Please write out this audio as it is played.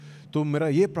तो मेरा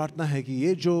ये प्रार्थना है कि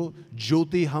ये जो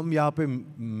ज्योति हम यहाँ पे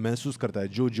महसूस करता है,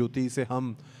 जो ज्योति से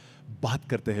हम बात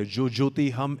करते हैं, जो ज्योति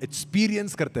हम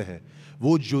एक्सपीरियंस करते हैं,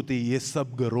 वो ज्योति ये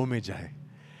सब घरों में जाए।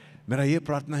 मेरा ये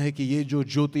प्रार्थना है कि ये जो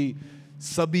ज्योति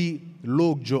सभी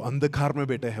लोग जो अंधकार में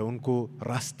बैठे हैं उनको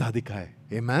रास्ता दिखाए।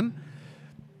 आमीन।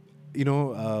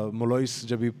 मोलोइस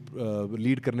जब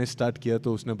लीड करने स्टार्ट किया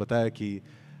तो उसने बताया कि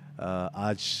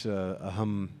आज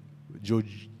हम जो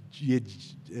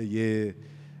ये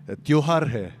त्योहार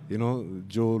है,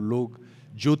 जो लोग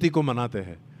ज्योति को मनाते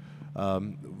हैं,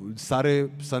 सारे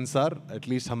संसार,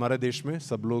 एटलीस्ट हमारे देश में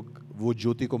सब लोग वो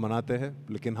ज्योति को मनाते हैं,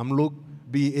 लेकिन हम लोग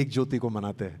भी एक ज्योति को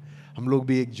मनाते हैं, हम लोग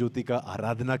भी एक ज्योति का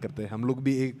आराधना करते हैं, हम लोग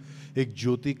भी एक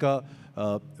ज्योति का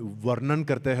वर्णन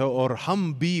करते हैं, और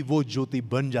हम भी वो ज्योति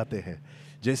बन जाते हैं।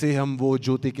 जैसे ही हम वो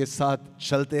ज्योति के साथ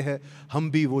चलते हैं, हम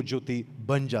भी वो ज्योति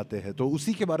बन जाते हैं। तो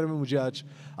उसी के बारे में मुझे आज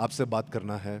आपसे बात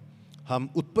करना है। हम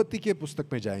उत्पत्ति के पुस्तक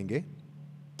में जाएंगे।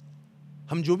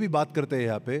 हम जो भी बात करते हैं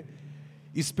यहाँ पे,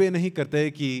 इस पे नहीं करते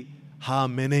हैं कि हाँ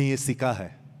मैंने ये सीखा है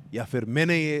या फिर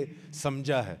मैंने ये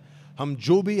समझा है। हम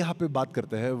जो भी यहाँ पे बात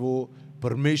करते हैं वो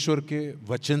परमेश्वर के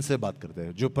वचन से बात करते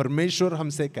हैं। जो परमेश्वर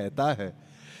हमसे कहता है,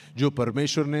 जो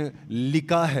परमेश्वर ने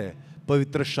लिखा है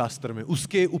पवित्र शास्त्र में,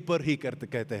 उसके ऊपर ही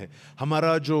कहते हैं।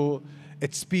 हमारा जो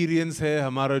एक्सपीरियंस है,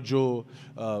 हमारा जो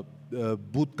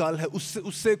भूतकाल है,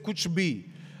 उससे कुछ भी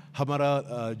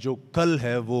हमारा जो कल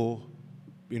है वो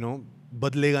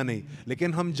बदलेगा नहीं।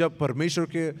 लेकिन हम जब परमेश्वर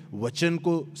के वचन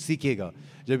को सीखेगा,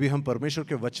 जब भी हम परमेश्वर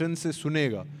के वचन से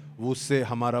सुनेगा, वो उससे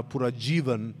हमारा पूरा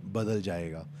जीवन बदल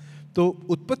जाएगा। तो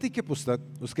उत्पत्ति के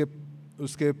पुस्तक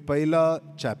उसके पहला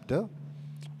चैप्टर,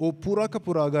 वो पूरा का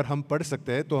पूरा अगर हम पढ़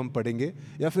सकते हैं तो हम पढ़ेंगे,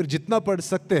 या फिर जितना पढ़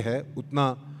सकते हैं उतना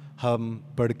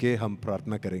हम पढ़ के हम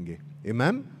प्रार्थना करेंगे।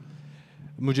 आमीन।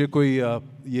 मुझे कोई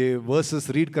ये वर्सेस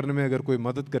रीड करने में अगर कोई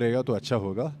मदद करेगा तो अच्छा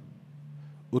होगा।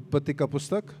 उत्पत्ति का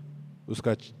पुस्तक,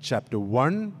 उसका चैप्टर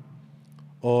 1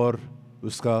 और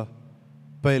उसका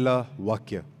पहला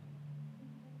वाक्य।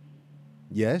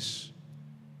 Yes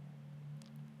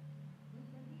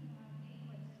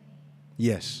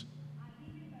yes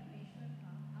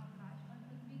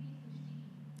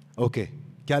okay.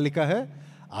 क्या लिखा है?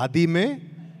 आदि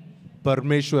में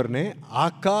परमेश्वर ने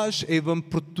आकाश एवं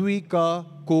पृथ्वी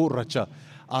को रचा।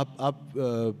 आप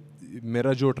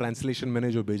मेरा जो ट्रांसलेशन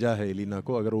मैंने जो भेजा है एलिना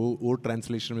को, अगर वो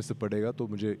ट्रांसलेशन में से पढ़ेगा तो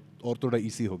मुझे और थोड़ा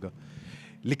इजी होगा।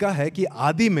 लिखा है कि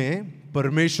आदि में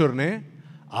परमेश्वर ने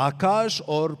आकाश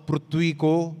और पृथ्वी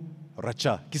को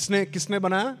रचा। किसने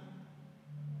बनाया?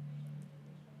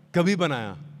 कभी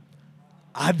बनाया?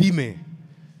 आदि में,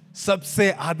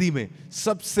 सबसे आदि में,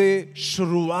 सबसे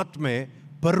शुरुआत में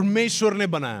परमेश्वर ने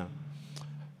बनाया।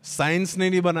 साइंस ने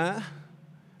नहीं बनाया,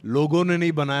 लोगों ने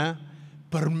नहीं बनाया,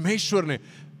 परमेश्वर ने।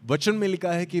 वचन में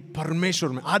लिखा है कि परमेश्वर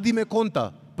में, आदि में कौन था?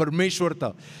 परमेश्वर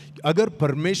था। अगर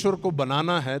परमेश्वर को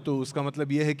बनाना है तो उसका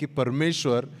मतलब यह है कि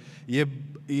परमेश्वर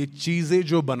ये चीजें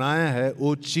जो बनाया है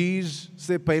वो चीज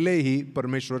से पहले ही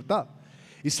परमेश्वर था।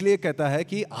 इसलिए कहता है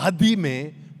कि आदि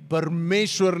में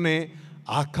परमेश्वर ने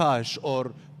आकाश और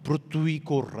पृथ्वी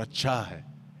को रचा है,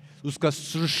 उसका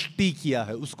सृष्टि किया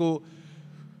है,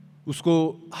 उसको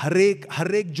हर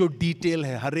एक जो डिटेल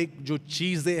है, हर एक जो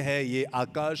चीजें है ये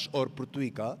आकाश और पृथ्वी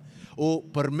का, वो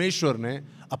परमेश्वर ने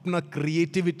अपना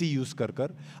क्रिएटिविटी यूज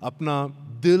कर अपना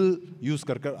दिल यूज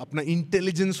कर अपना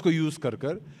इंटेलिजेंस को यूज कर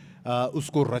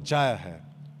उसको रचाया है।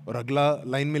 और अगला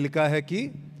लाइन में लिखा है कि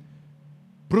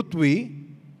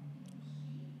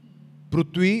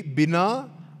पृथ्वी बिना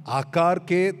आकार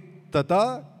के तथा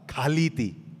खाली थी।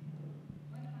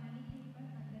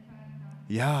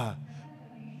 या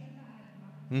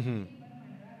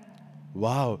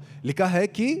वाह, लिखा है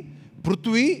कि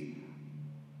पृथ्वी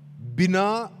बिना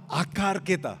आकार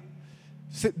के था।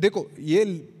 देखो, ये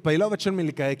पहला वचन में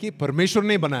लिखा है कि परमेश्वर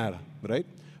ने बनाया, राइट?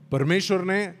 परमेश्वर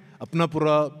ने अपना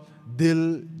पूरा दिल,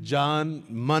 जान,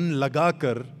 मन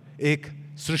लगाकर एक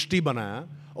सृष्टि बनाया।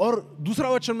 और दूसरा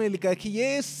वचन में लिखा है कि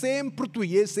ये सेम पृथ्वी,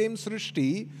 ये सेम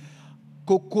सृष्टि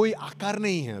को कोई आकार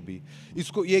नहीं है अभी,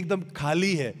 इसको ये एकदम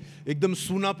खाली है, एकदम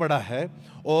सूना पड़ा है।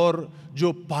 और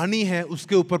जो पानी है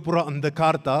उसके ऊपर पूरा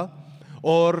अंधकार था,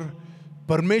 और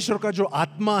परमेश्वर का जो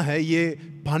आत्मा है ये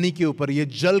पानी के ऊपर, ये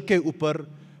जल के ऊपर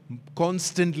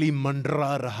कॉन्स्टेंटली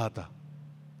मंडरा रहा था।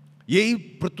 यही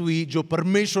पृथ्वी जो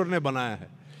परमेश्वर ने बनाया है,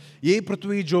 यही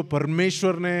पृथ्वी जो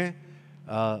परमेश्वर ने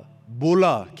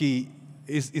बोला कि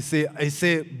इसे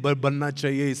ऐसे बनना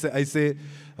चाहिए, इसे ऐसे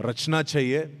रचना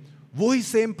चाहिए, वो ही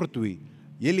सेम पृथ्वी।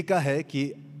 ये लिखा है कि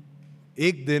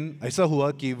एक दिन ऐसा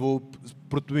हुआ कि वो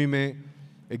पृथ्वी में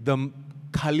एकदम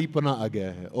खालीपना आ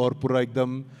गया है और पूरा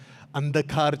एकदम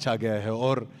अंधकार छा गया है,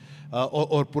 और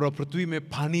पूरा पृथ्वी में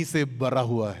पानी से भरा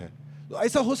हुआ है। तो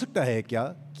ऐसा हो सकता है क्या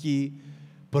कि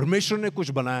परमेश्वर ने कुछ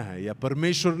बनाया है या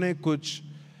परमेश्वर ने कुछ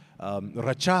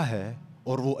रचा है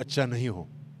और वो अच्छा नहीं हो?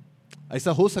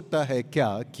 ऐसा हो सकता है क्या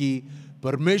कि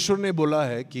परमेश्वर ने बोला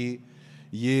है कि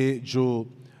ये जो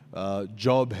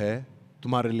जॉब है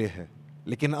तुम्हारे लिए है,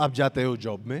 लेकिन आप जाते हो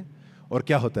जॉब में और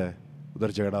क्या होता है?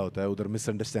 उधर झगड़ा होता है, उधर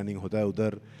मिसअंडरस्टैंडिंग होता है,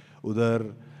 उधर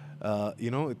उधर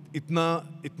इतना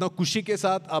इतना खुशी के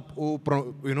साथ आप वो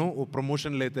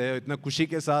प्रमोशन लेते हैं, इतना खुशी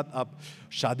के साथ आप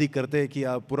शादी करते हैं कि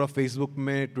आप पूरा फेसबुक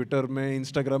में, ट्विटर में,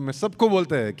 इंस्टाग्राम में सबको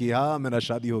बोलते हैं कि हाँ मेरा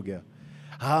शादी हो गया,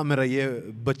 हाँ मेरा ये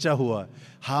बच्चा हुआ,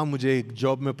 हाँ मुझे एक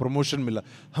जॉब में प्रमोशन मिला।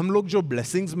 हम लोग जो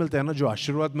ब्लेसिंग्स मिलते हैं ना, जो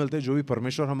आशीर्वाद मिलते हैं, जो भी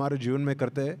परमेश्वर हमारे जीवन में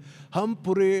करते हैं, हम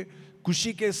पूरे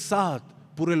खुशी के साथ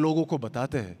पूरे लोगों को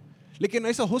बताते हैं। लेकिन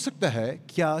ऐसा हो सकता है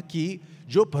क्या कि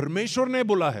जो परमेश्वर ने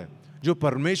बोला है, जो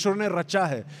परमेश्वर ने रचा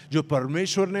है, जो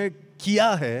परमेश्वर ने किया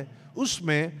है,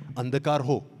 उसमें अंधकार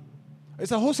हो?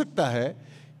 ऐसा हो सकता है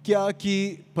क्या कि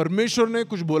परमेश्वर ने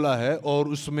कुछ बोला है और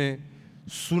उसमें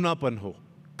सूनापन हो,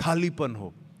 खालीपन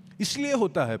हो? इसलिए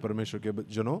होता है परमेश्वर के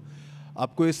जनों,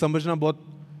 आपको ये समझना बहुत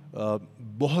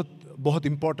बहुत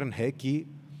इंपॉर्टेंट है कि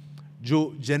जो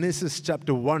जेनेसिस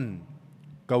चैप्टर 1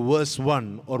 का वर्स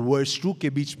 1 और वर्स 2 के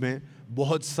बीच में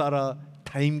बहुत सारा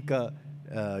टाइम का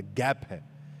गैप है,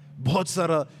 बहुत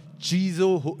सारा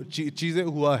चीज़ें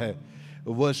हुआ है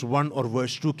वर्स 1 और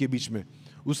वर्स 2 के बीच में।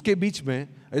 उसके बीच में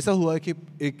ऐसा हुआ है कि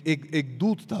एक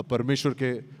दूत था परमेश्वर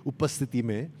के उपस्थिति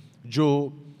में, जो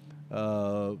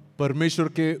परमेश्वर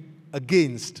के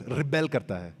अगेंस्ट रिबेल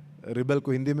करता है। रिबेल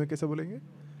को हिंदी में कैसे बोलेंगे?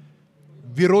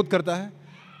 विरोध करता है।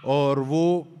 और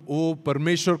वो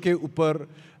परमेश्वर के ऊपर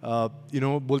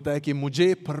बोलता है कि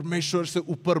मुझे परमेश्वर से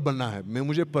ऊपर बनना है,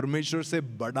 मुझे परमेश्वर से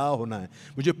बड़ा होना है,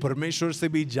 मुझे परमेश्वर से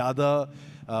भी ज़्यादा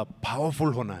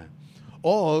पावरफुल होना है।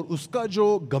 और उसका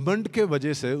जो घमंड के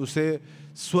वजह से उसे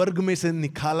स्वर्ग में से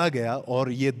निकाला गया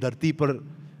और ये धरती पर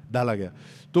डाला गया।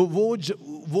 तो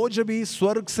वो जब ही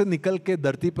स्वर्ग से निकल के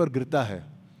धरती पर गिरता है,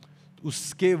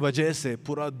 उसके वजह से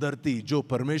पूरा धरती जो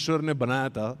परमेश्वर ने बनाया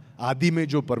था, आदि में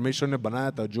जो परमेश्वर ने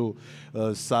बनाया था, जो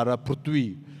सारा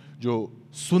पृथ्वी जो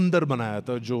सुंदर बनाया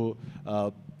था, जो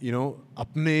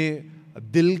अपने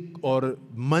दिल और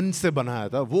मन से बनाया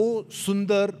था, वो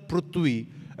सुंदर पृथ्वी,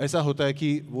 ऐसा होता है कि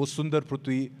वो सुंदर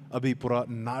पृथ्वी अभी पूरा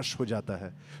नाश हो जाता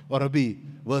है। और अभी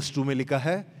वर्स 2 में लिखा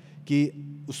है कि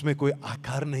उसमें कोई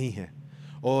आकार नहीं है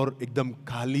और एकदम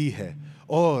खाली है,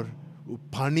 और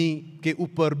पानी के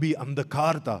ऊपर भी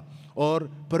अंधकार था। और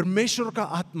परमेश्वर का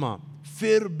आत्मा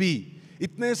फिर भी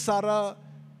इतने सारा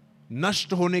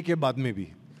नष्ट होने के बाद में भी,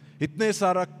 इतने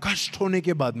सारा कष्ट होने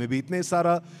के बाद में भी, इतने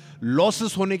सारा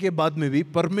लॉसेस होने के बाद में भी,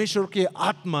 परमेश्वर के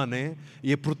आत्मा ने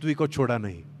ये पृथ्वी को छोड़ा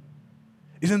नहीं।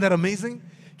 Isn't that amazing?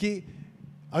 कि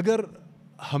अगर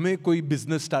हमें कोई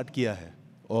बिजनेस स्टार्ट किया है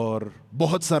और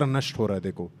बहुत सारा नष्ट हो रहा है,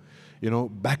 देखो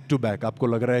बैक टू बैक, आपको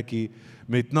लग रहा है कि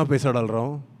मैं इतना पैसा डाल रहा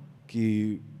हूँ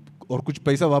कि और कुछ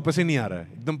पैसा वापस ही नहीं आ रहा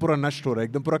है, एकदम पूरा नष्ट हो रहा है,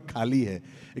 एकदम पूरा खाली है,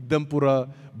 एकदम पूरा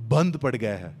बंद पड़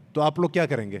गया है, तो आप लोग क्या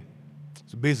करेंगे?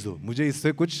 बेच दो, मुझे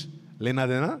इससे कुछ लेना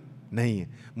देना नहीं है,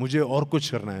 मुझे और कुछ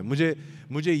करना है,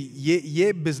 मुझे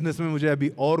ये बिजनेस में मुझे अभी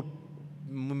और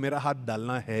मेरा हाथ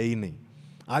डालना है ही नहीं।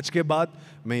 आज के बाद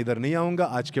मैं इधर नहीं आऊँगा,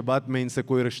 आज के बाद मैं इनसे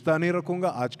कोई रिश्ता नहीं रखूँगा,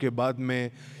 आज के बाद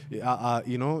मैं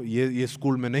ये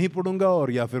स्कूल में नहीं पढ़ूंगा,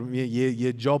 और या फिर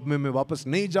ये जॉब में मैं वापस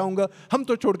नहीं जाऊँगा। हम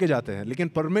तो छोड़ के जाते हैं, लेकिन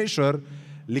परमेश्वर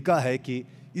लिखा है कि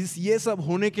ये सब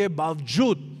होने के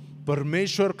बावजूद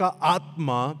परमेश्वर का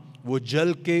आत्मा वो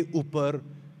जल के ऊपर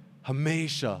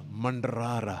हमेशा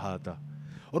मंडरा रहा था।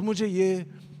 और मुझे ये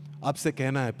आपसे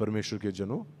कहना है परमेश्वर के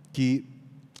जनों, कि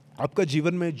आपका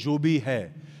जीवन में जो भी है,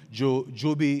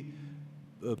 जो भी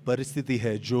परिस्थिति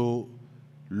है, जो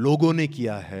लोगों ने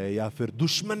किया है या फिर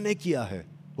दुश्मन ने किया है,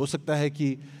 हो सकता है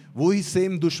कि वही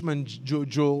सेम दुश्मन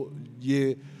जो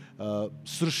ये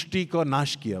सृष्टि का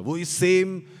नाश किया, वही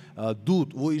सेम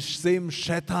दूत, वही सेम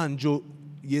शैतान जो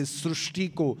ये सृष्टि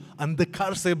को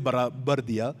अंधकार से भर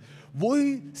दिया,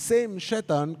 वही सेम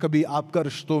शैतान कभी आपका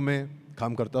रिश्तों में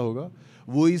काम करता होगा,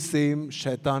 वही सेम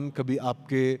शैतान कभी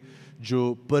आपके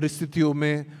जो परिस्थितियों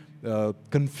में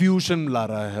कंफ्यूजन ला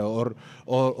रहा है, और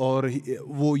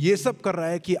वो ये सब कर रहा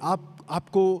है कि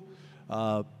आपको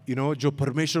जो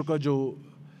परमेश्वर का जो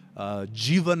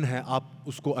जीवन है, आप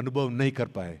उसको अनुभव नहीं कर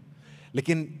पाए।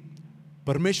 लेकिन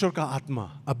परमेश्वर का आत्मा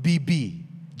अभी भी,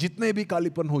 जितने भी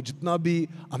कालीपन हो, जितना भी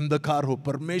अंधकार हो,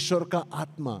 परमेश्वर का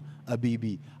आत्मा अभी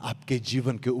भी आपके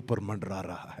जीवन के ऊपर मंडरा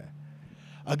रहा है।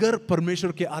 अगर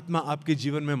परमेश्वर के आत्मा आपके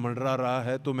जीवन में मंडरा रहा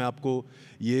है, तो मैं आपको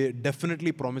ये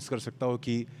डेफिनेटली प्रॉमिस कर सकता हूँ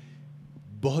कि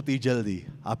बहुत ही जल्दी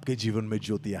आपके जीवन में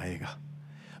ज्योति आएगा,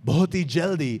 बहुत ही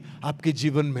जल्दी आपके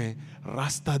जीवन में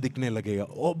रास्ता दिखने लगेगा,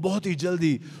 और बहुत ही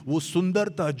जल्दी वो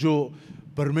सुंदरता जो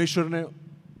परमेश्वर ने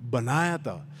बनाया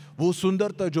था, वो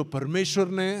सुंदरता जो परमेश्वर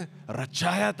ने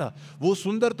रचाया था, वो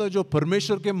सुंदरता जो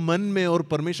परमेश्वर के मन में और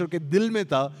परमेश्वर के दिल में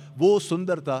था, वो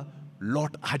सुंदरता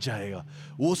लौट आ जाएगा।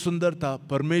 वो सुंदरता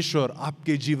परमेश्वर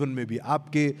आपके जीवन में भी,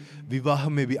 आपके विवाह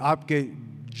में भी, आपके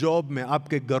जॉब में,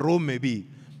 आपके घरों में भी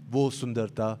वो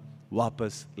सुंदरता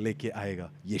वापस लेके आएगा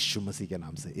यीशु मसीह के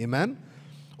नाम से। आमीन।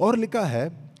 और लिखा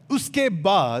है उसके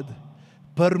बाद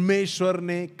परमेश्वर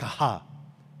ने कहा,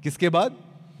 किसके बाद?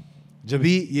 जब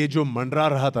भी ये जो मंडरा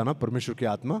रहा था ना परमेश्वर की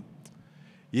आत्मा,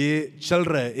 ये चल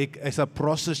रहा है, एक ऐसा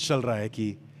प्रोसेस चल रहा है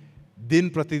कि दिन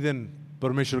प्रतिदिन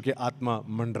परमेश्वर की आत्मा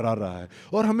मंडरा रहा है,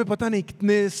 और हमें पता नहीं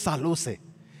कितने सालों से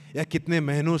या कितने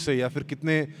महीनों से या फिर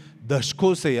कितने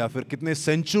दशकों से या फिर कितने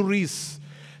सेंचुरीज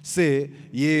से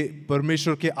ये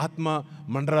परमेश्वर के आत्मा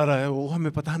मंडरा रहा है, वो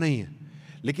हमें पता नहीं है।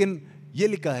 लेकिन ये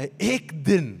लिखा है एक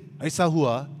दिन ऐसा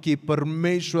हुआ कि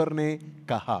परमेश्वर ने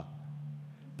कहा,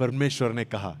 परमेश्वर ने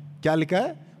कहा, क्या लिखा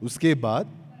है? उसके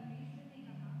बाद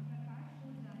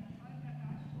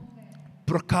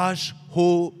प्रकाश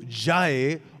हो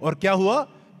जाए, और क्या हुआ?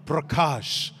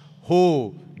 प्रकाश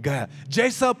हो गया।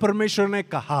 जैसा परमेश्वर ने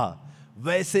कहा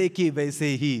वैसे की वैसे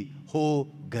ही हो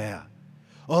गया।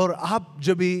 और आप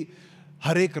जब भी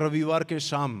हर एक रविवार के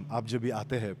शाम आप जब भी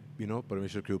आते हैं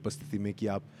परमेश्वर की उपस्थिति में, कि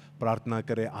आप प्रार्थना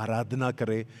करें, आराधना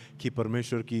करें, कि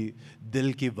परमेश्वर की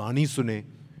दिल की वाणी सुने,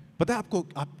 पता है आपको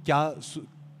आप क्या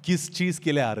किस चीज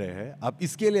के लिए आ रहे हैं? आप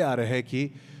इसके लिए आ रहे हैं कि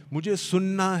मुझे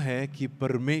सुनना है कि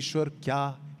परमेश्वर क्या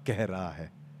कह रहा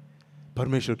है,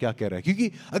 परमेश्वर क्या कह रहा है।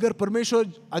 क्योंकि अगर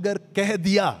परमेश्वर अगर कह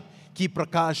दिया कि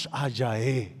प्रकाश आ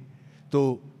जाए,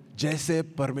 तो जैसे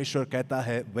परमेश्वर कहता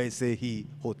है वैसे ही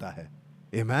होता है।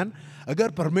 आमीन।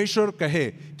 अगर परमेश्वर कहे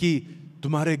कि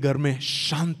तुम्हारे घर में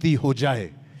शांति हो जाए,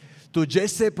 तो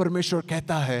जैसे परमेश्वर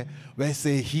कहता है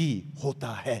वैसे ही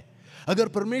होता है। अगर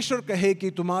परमेश्वर कहे कि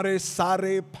तुम्हारे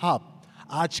सारे पाप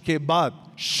आज के बाद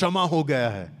क्षमा हो गया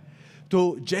है,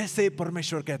 तो जैसे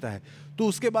परमेश्वर कहता है, तो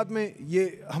उसके बाद में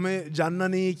ये हमें जानना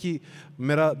नहीं है कि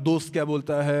मेरा दोस्त क्या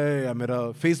बोलता है या मेरा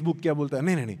फेसबुक क्या बोलता है।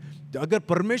 नहीं नहीं नहीं, अगर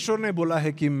परमेश्वर ने बोला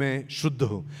है कि मैं शुद्ध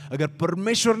हूं, अगर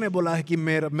परमेश्वर ने बोला है कि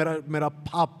मेरा मेरा मेरा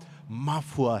पाप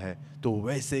माफ हुआ है, तो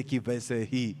वैसे कि वैसे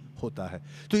ही होता है।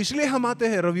 तो इसलिए हम आते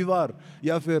हैं रविवार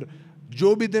या फिर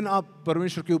जो भी दिन आप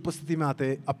परमेश्वर की उपस्थिति में आते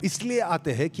हैं, आप इसलिए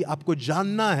आते हैं कि आपको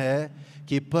जानना है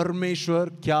कि परमेश्वर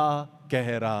क्या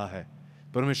कह रहा है,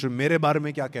 परमेश्वर मेरे बारे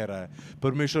में क्या कह रहा है,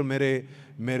 परमेश्वर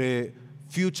मेरे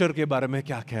फ्यूचर के बारे में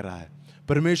क्या कह रहा है,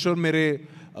 परमेश्वर मेरे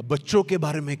बच्चों के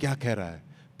बारे में क्या कह रहा है,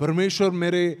 परमेश्वर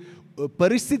मेरे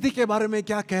परिस्थिति के बारे में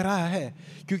क्या कह रहा है।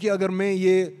 क्योंकि अगर मैं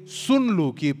ये सुन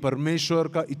लूं कि परमेश्वर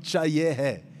का इच्छा ये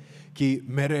है कि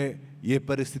मेरे ये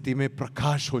परिस्थिति में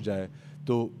प्रकाश हो जाए,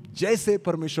 तो जैसे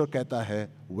परमेश्वर कहता है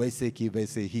वैसे कि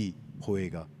वैसे ही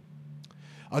होएगा।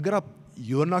 अगर आप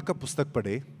योना का पुस्तक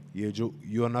पढ़े, ये जो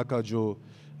योना का जो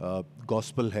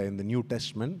गॉस्पेल है इन द न्यू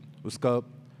टेस्टमेंट, उसका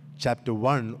चैप्टर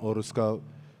 1 और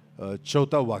उसका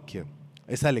चौथा वाक्य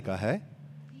ऐसा लिखा है।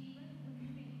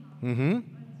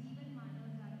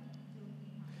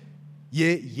 ये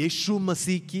यीशु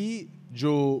मसीह की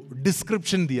जो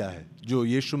डिस्क्रिप्शन दिया है, जो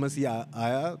यीशु मसीह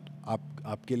आया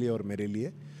आपके लिए और मेरे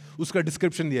लिए, उसका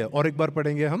डिस्क्रिप्शन दिया है। और एक बार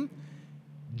पढ़ेंगे हम।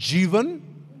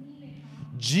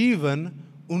 जीवन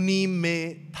उन्हीं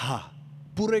में था।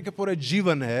 पूरे के पूरे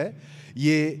जीवन है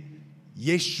ये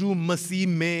यीशु मसीह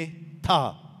में था,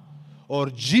 और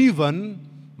जीवन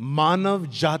मानव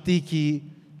जाति की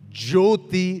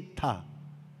ज्योति था।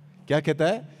 क्या कहता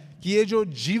है कि ये जो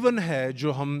जीवन है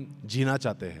जो हम जीना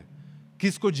चाहते हैं,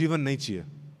 किसको जीवन नहीं चाहिए?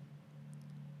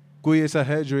 कोई ऐसा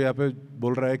है जो यहाँ पे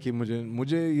बोल रहा है कि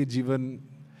मुझे ये जीवन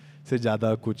से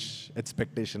ज़्यादा कुछ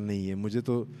एक्सपेक्टेशन नहीं है, मुझे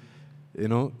तो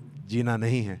जीना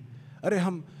नहीं है? अरे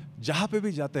हम जहाँ पे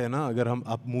भी जाते हैं ना, अगर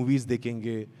आप मूवीज़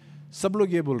देखेंगे, सब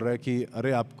लोग ये बोल रहे हैं कि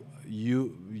अरे आप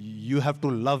you have to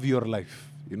love your life,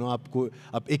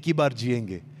 आप एक ही बार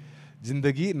जिएंगे,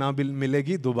 जिंदगी ना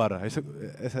मिलेगी दोबारा।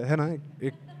 ऐसा है ना,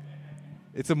 एक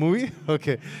इट्स अ मूवी,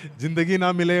 ओके, जिंदगी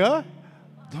ना मिलेगा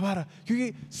दोबारा।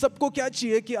 क्योंकि सबको क्या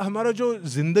चाहिए कि हमारा जो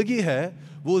जिंदगी है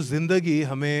वो जिंदगी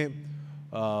हमें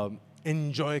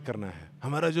एंजॉय करना है।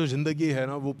 हमारा जो जिंदगी है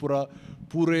ना वो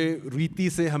पूरे रीति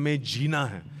से हमें जीना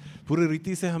है, पूरे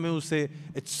रीति से हमें उसे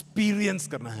एक्सपीरियंस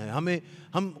करना है।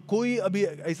 हम कोई अभी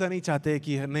ऐसा नहीं चाहते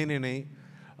कि नहीं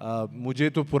मुझे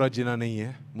तो पूरा जीना नहीं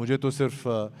है, मुझे तो सिर्फ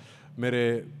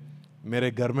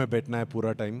मेरे घर में बैठना है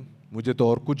पूरा टाइम, मुझे तो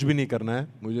और कुछ भी नहीं करना है,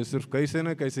 मुझे सिर्फ कैसे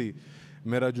ना कैसे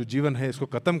मेरा जो जीवन है इसको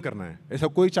ख़त्म करना है। ऐसा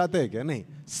कोई चाहते हैं क्या? नहीं,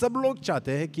 सब लोग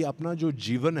चाहते हैं कि अपना जो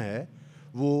जीवन है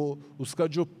वो उसका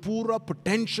जो पूरा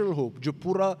पोटेंशियल हो, जो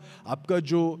पूरा आपका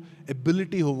जो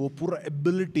एबिलिटी हो, वो पूरा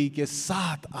एबिलिटी के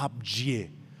साथ आप जिए।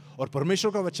 और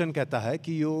परमेश्वर का वचन कहता है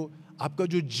कि यो आपका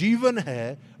जो जीवन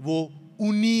है वो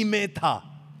उन्हीं में था,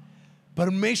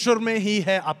 परमेश्वर में ही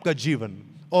है आपका जीवन।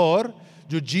 और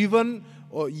जो जीवन,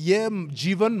 ये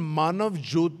जीवन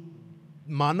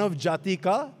मानव जाति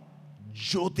का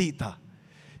ज्योति था।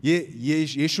 ये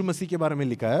यीशु मसीह के बारे में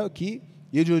लिखा है कि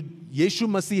ये जो यीशु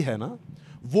मसीह है ना,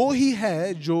 वो ही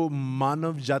है जो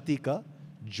मानव जाति का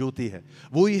ज्योति है,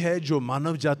 वो ही है जो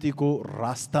मानव जाति को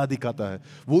रास्ता दिखाता है,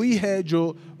 वो ही है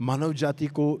जो मानव जाति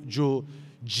को जो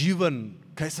जीवन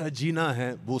कैसा जीना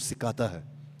है वो सिखाता है।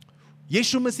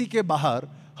 यीशु मसीह के बाहर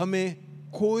हमें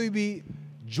कोई भी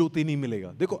ज्योति नहीं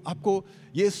मिलेगा। देखो, आपको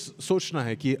ये सोचना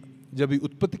है कि जब भी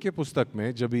उत्पत्ति के पुस्तक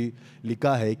में जब भी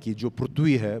लिखा है कि जो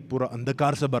पृथ्वी है पूरा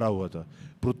अंधकार से भरा हुआ था,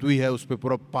 पृथ्वी है उस पर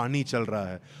पूरा पानी चल रहा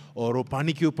है और वो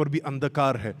पानी के ऊपर भी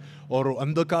अंधकार है और वो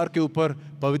अंधकार के ऊपर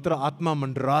पवित्र आत्मा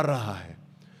मंडरा रहा है।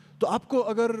 तो आपको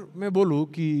अगर मैं बोलूं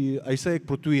कि ऐसा एक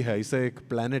पृथ्वी है, ऐसा एक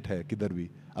प्लैनेट है, किधर भी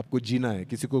आपको जीना है,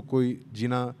 किसी को कोई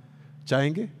जीना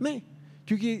चाहेंगे? नहीं,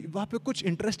 क्योंकि वहाँ पे कुछ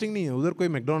इंटरेस्टिंग नहीं है। उधर कोई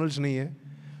मैकडॉनल्ड्स नहीं है,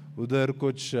 उधर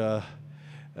कुछ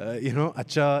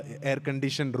अच्छा एयर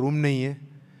कंडीशन रूम नहीं है,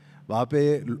 वहाँ पे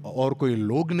और कोई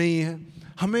लोग नहीं है।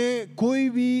 हमें कोई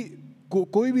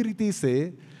भी रीति से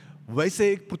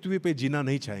वैसे एक पृथ्वी पे जीना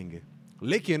नहीं चाहेंगे।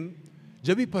 लेकिन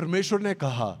जब भी परमेश्वर ने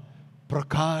कहा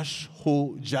प्रकाश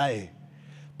हो जाए,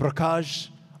 प्रकाश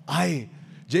आए,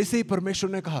 जैसे ही परमेश्वर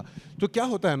ने कहा, तो क्या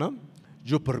होता है ना,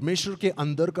 जो परमेश्वर के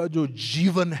अंदर का जो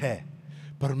जीवन है,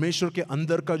 परमेश्वर के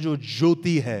अंदर का जो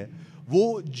ज्योति है,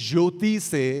 वो ज्योति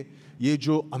से ये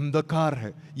जो अंधकार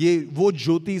है, ये वो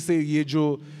ज्योति से ये जो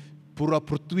पूरा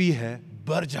पृथ्वी है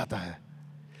भर जाता है।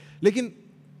 लेकिन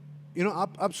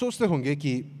आप सोचते होंगे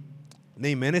कि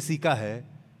नहीं, मैंने सीखा है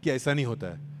कि ऐसा नहीं होता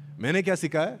है। मैंने क्या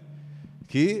सीखा है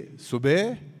कि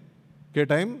सुबह के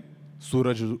टाइम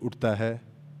सूरज उठता है,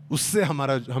 उससे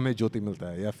हमें ज्योति मिलता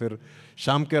है, या फिर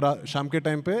शाम के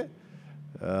टाइम पे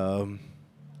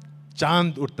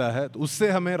चांद उठता है, तो उससे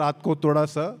हमें रात को थोड़ा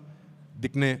सा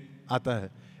दिखने आता है।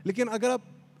 लेकिन अगर आप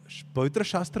पवित्र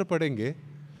शास्त्र पढ़ेंगे,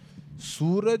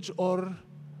 सूरज और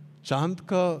चांद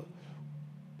का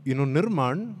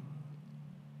निर्माण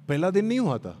पहला दिन नहीं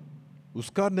हुआ था,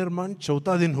 उसका निर्माण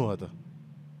चौथा दिन हुआ था।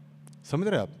 समझ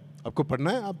रहे आप? आपको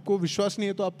पढ़ना है, आपको विश्वास नहीं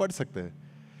है तो आप पढ़ सकते हैं।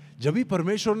 जब भी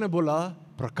परमेश्वर ने बोला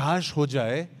प्रकाश हो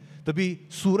जाए, तभी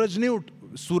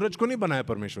सूरज को नहीं बनाया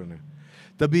परमेश्वर ने,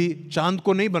 तभी चांद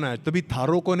को नहीं बनाया, तभी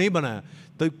तारों को नहीं बनाया।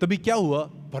 तभी क्या हुआ,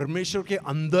 परमेश्वर के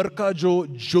अंदर का जो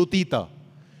ज्योति था,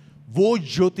 वो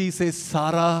ज्योति से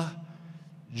सारा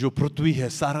जो पृथ्वी है,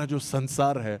 सारा जो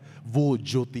संसार है, वो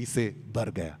ज्योति से भर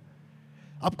गया।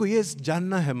 आपको ये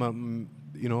जानना है,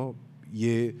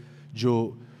 ये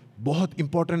जो बहुत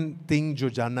इंपॉर्टेंट थिंग जो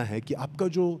जानना है कि आपका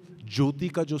जो ज्योति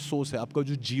का जो सोर्स है, आपका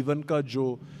जो जीवन का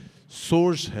जो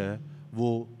सोर्स है,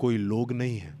 वो कोई लोग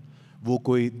नहीं है, वो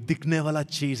कोई दिखने वाला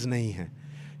चीज नहीं है।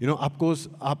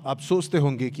 आप सोचते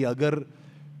होंगे कि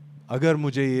अगर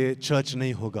मुझे ये चर्च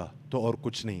नहीं होगा तो और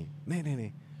कुछ नहीं।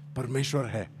 नहीं, परमेश्वर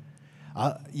है।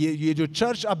 ये जो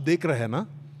चर्च आप देख रहे हैं ना,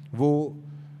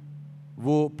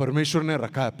 वो परमेश्वर ने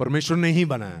रखा है, परमेश्वर ने ही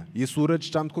बनाया। ये सूरज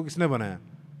चांद को किसने बनाया?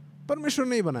 परमेश्वर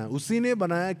ने ही बनाया। उसी ने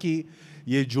बनाया कि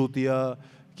ये ज्योतियाँ,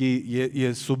 कि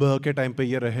ये सुबह के टाइम पे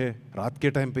ये रहे, रात के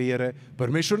टाइम पे ये रहे,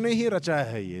 परमेश्वर ने ही रचाया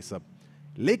है ये सब।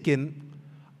 लेकिन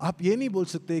आप ये नहीं बोल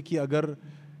सकते कि अगर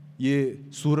ये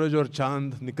सूरज और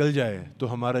चांद निकल जाए तो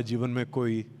हमारा जीवन में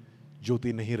कोई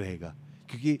ज्योति नहीं रहेगा,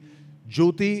 क्योंकि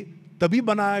ज्योति तभी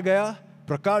बनाया गया,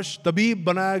 प्रकाश तभी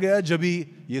बनाया गया जब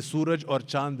ये सूरज और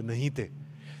चांद नहीं थे,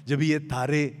 जब ये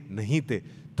तारे नहीं थे,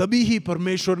 तभी ही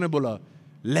परमेश्वर ने बोला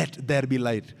लेट देयर बी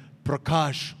लाइट,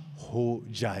 प्रकाश हो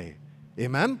जाए।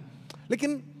 आमीन।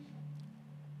 लेकिन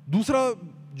दूसरा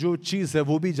जो चीज है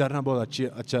वो भी जानना बहुत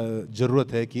अच्छा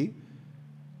जरूरत है कि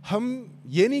हम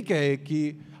ये नहीं कहे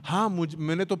कि हाँ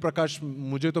मुझे तो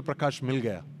प्रकाश मिल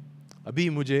गया, अभी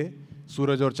मुझे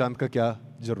सूरज और चांद का क्या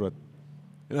जरूरत।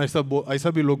 ऐसा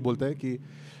भी लोग बोलते हैं कि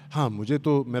हाँ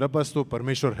मेरे पास तो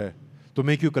परमेश्वर है, तो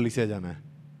मैं क्यों कलीसिया जाना है,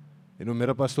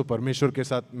 मेरे पास तो परमेश्वर के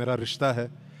साथ मेरा रिश्ता है,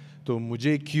 तो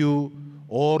मुझे क्यों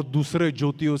और दूसरे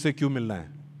ज्योतियों से क्यों मिलना है।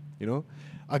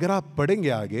 अगर आप पढ़ेंगे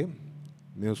आगे,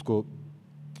 मैं उसको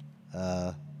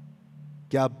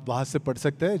क्या आप वहाँ से पढ़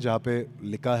सकते हैं जहाँ पे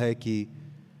लिखा है कि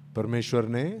परमेश्वर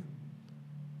ने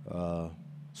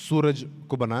सूरज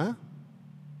को बनाया।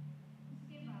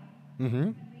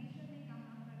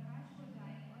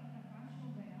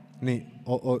 नहीं,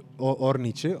 और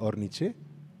नीचे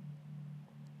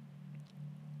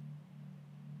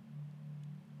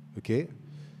ओके।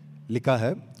 लिखा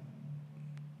है,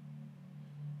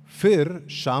 फिर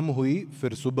शाम हुई,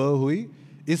 फिर सुबह हुई,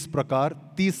 इस प्रकार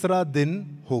तीसरा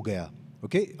दिन हो गया।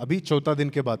 ओके, अभी चौथा दिन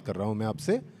के बात कर रहा हूं मैं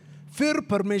आपसे। फिर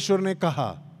परमेश्वर ने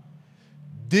कहा,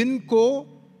 दिन को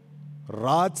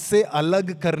रात से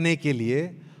अलग करने के लिए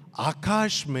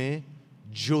आकाश में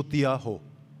ज्योतियां हो।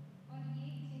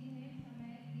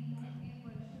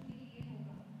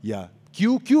 या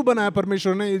क्यों क्यों बनाया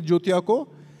परमेश्वर ने इस ज्योतिया को?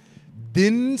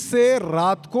 दिन से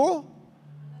रात को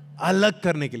अलग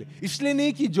करने के लिए। इसलिए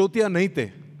नहीं कि ज्योतिया नहीं थे।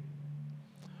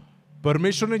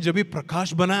 परमेश्वर ने जब भी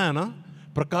प्रकाश बनाया ना,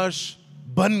 प्रकाश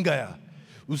बन गया,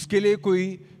 उसके लिए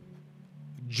कोई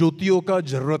ज्योतियों का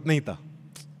जरूरत नहीं था।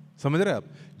 समझ रहे हैं आप?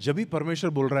 जब भी परमेश्वर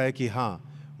बोल रहा है कि हाँ,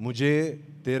 मुझे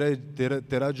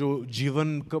तेरा जो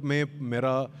जीवन में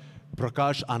मेरा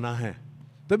प्रकाश आना है,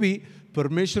 तभी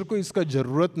परमेश्वर को इसका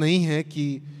जरूरत नहीं है कि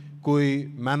कोई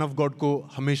मैन ऑफ गॉड को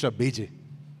हमेशा भेजे।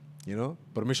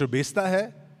 परमेश्वर भेजता है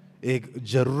एक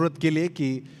जरूरत के लिए कि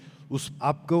उस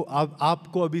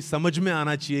आपको अभी समझ में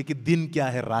आना चाहिए कि दिन क्या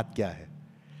है, रात क्या है।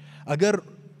 अगर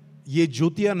ये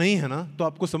ज्योतियां नहीं है ना, तो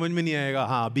आपको समझ में नहीं आएगा,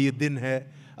 हाँ अभी ये दिन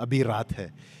है, अभी रात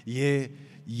है,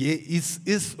 ये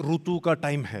इस ऋतु का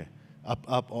टाइम है।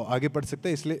 आप आगे पढ़ सकते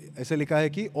हैं। इसलिए ऐसे लिखा है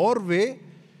कि और वे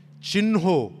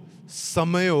चिन्हों,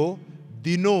 समयों,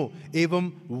 दिनों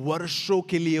एवं वर्षों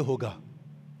के लिए होगा।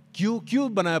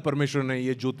 क्यों बनाया परमेश्वर ने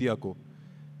ये ज्योतिया को?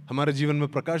 हमारे जीवन में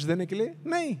प्रकाश देने के लिए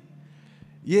नहीं।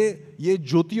 ये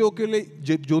ज्योतियों के लिए,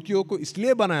 ज्योतियों को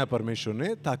इसलिए बनाया परमेश्वर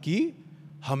ने ताकि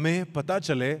हमें पता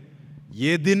चले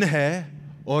ये दिन है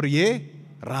और ये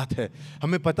रात है।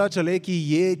 हमें पता चले कि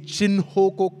ये चिन्हों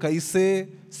को कैसे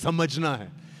समझना है।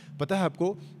 पता है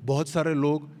आपको, बहुत सारे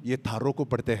लोग ये तारों को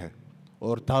पढ़ते हैं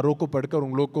और तारों को पढ़कर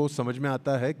उन लोग को समझ में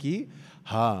आता है कि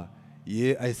हाँ,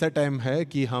 ये ऐसा टाइम है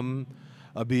कि हम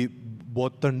अभी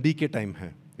बहुत ठंडी के टाइम है।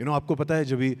 आपको पता है,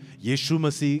 जब यीशु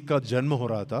मसीह का जन्म हो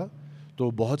रहा था तो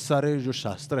बहुत सारे जो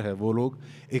शास्त्र है वो लोग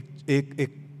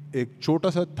एक छोटा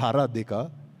सा तारा देखा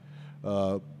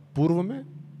पूर्व में,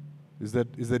 इज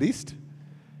दैट ईस्ट।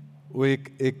 वो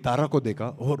एक तारा को देखा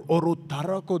और वो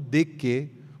तारा को देख के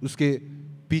उसके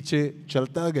पीछे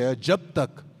चलता गया जब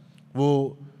तक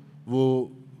वो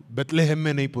बेथलेहम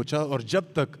में नहीं पहुंचा और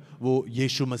जब तक वो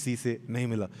यीशु मसीह से नहीं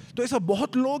मिला। तो ऐसा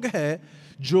बहुत लोग हैं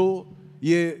जो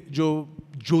ये जो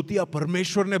ज्योतियां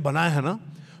परमेश्वर ने बनाया है ना,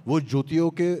 वो ज्योतियों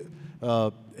के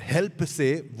हेल्प से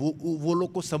वो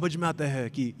लोग को समझ में आता है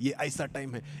कि ये ऐसा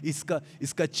टाइम है,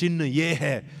 इसका चिन्ह ये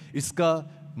है, इसका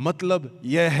मतलब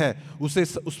ये है।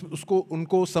 उसको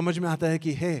उनको समझ में आता है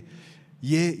कि है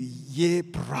ये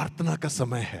प्रार्थना का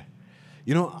समय है।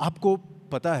 आपको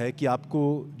पता है कि आपको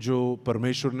जो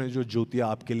परमेश्वर ने जो ज्योतियां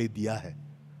आपके लिए दिया है,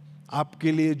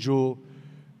 आपके लिए जो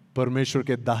परमेश्वर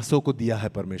के दासों को दिया है,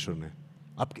 परमेश्वर ने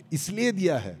आपके इसलिए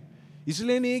दिया है,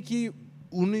 इसलिए नहीं कि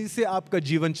उन्हीं से आपका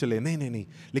जीवन चले, नहीं,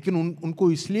 लेकिन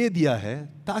उनको इसलिए दिया है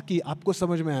ताकि आपको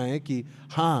समझ में आए कि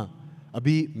हाँ,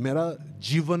 अभी मेरा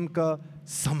जीवन का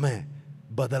समय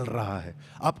बदल रहा है।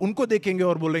 आप उनको देखेंगे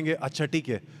और बोलेंगे अच्छा ठीक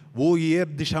है, वो ये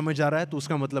दिशा में जा रहा है तो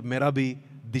उसका मतलब मेरा भी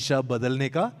दिशा बदलने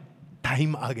का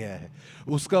टाइम आ गया है।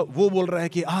 वो बोल रहा है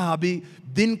कि हाँ, अभी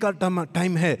दिन का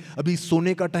टाइम है, अभी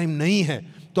सोने का टाइम नहीं है,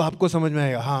 तो आपको समझ में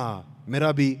आएगा हाँ,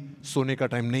 मेरा भी सोने का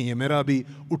टाइम नहीं है, मेरा अभी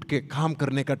उठ के काम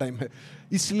करने का टाइम है।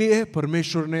 इसलिए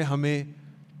परमेश्वर ने हमें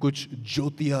कुछ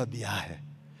ज्योतियां दिया है।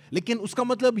 लेकिन उसका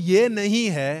मतलब ये नहीं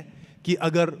है कि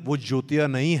अगर वो ज्योतियां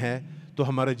नहीं है तो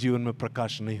हमारे जीवन में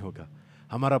प्रकाश नहीं होगा।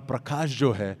 हमारा प्रकाश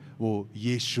जो है वो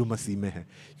यीशु मसीह में है।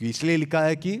 इसलिए लिखा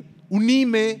है कि उन्हीं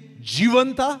में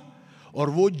जीवन था और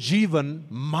वो जीवन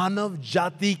मानव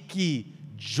जाति की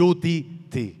ज्योति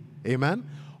थी। आमीन।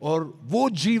 और वो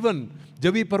जीवन,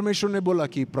 जब भी परमेश्वर ने बोला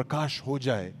कि प्रकाश हो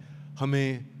जाए,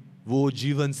 हमें वो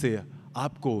जीवन से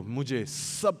आपको, मुझे,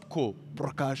 सबको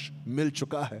प्रकाश मिल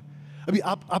चुका है। अभी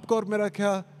आपका और मेरा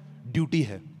क्या ड्यूटी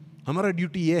है? हमारा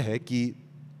ड्यूटी ये है कि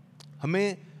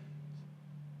हमें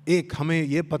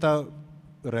ये पता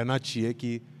रहना चाहिए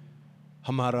कि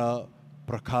हमारा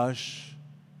प्रकाश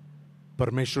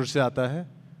परमेश्वर से आता है।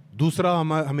 दूसरा,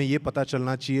 हमें ये पता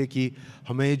चलना चाहिए कि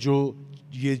हमें जो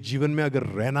ये जीवन में अगर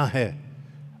रहना है,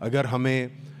 अगर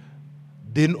हमें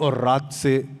दिन और रात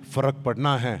से फर्क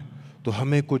पड़ना है, तो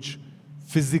हमें कुछ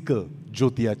फिजिकल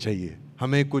ज्योतियाँ चाहिए,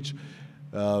 हमें कुछ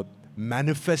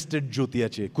मैनिफेस्टेड ज्योतियाँ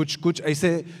चाहिए। कुछ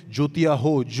ऐसे ज्योतियाँ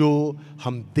हो जो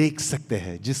हम देख सकते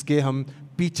हैं, जिसके हम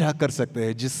पीछा कर सकते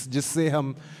हैं,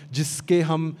 जिसके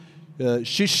हम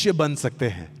शिष्य बन सकते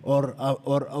हैं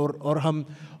और हम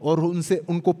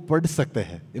उनको पढ़ सकते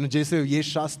हैं। जैसे ये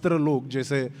शास्त्र लोग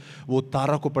जैसे वो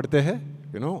तारा को पढ़ते हैं,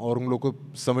 और उन लोगों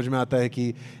को समझ में आता है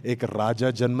कि एक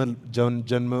राजा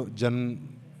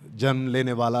जन्म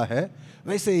लेने वाला है,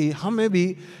 वैसे ही हमें भी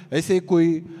ऐसे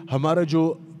कोई हमारा जो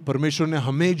परमेश्वर ने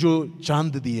हमें जो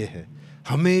चांद दिए हैं,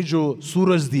 हमें जो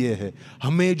सूरज दिए हैं,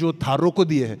 हमें जो तारों को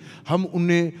दिए हैं, हम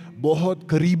उन्हें बहुत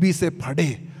करीबी से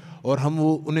पढ़े और हम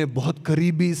वो उन्हें बहुत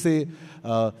करीबी से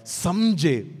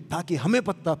समझे, ताकि हमें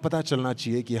पता चलना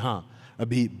चाहिए कि हाँ,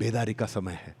 अभी बेदारी का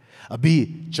समय है,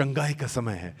 अभी चंगाई का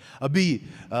समय है, अभी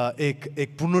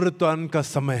एक पुनरुत्थान का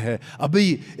समय है,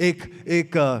 अभी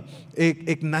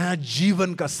एक नया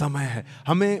जीवन का समय है।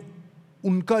 हमें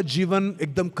उनका जीवन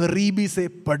एकदम करीबी से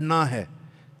पढ़ना है,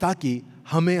 ताकि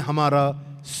हमें हमारा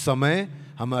समय,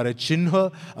 हमारे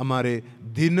चिन्ह, हमारे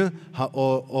दिन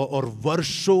और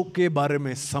वर्षों के बारे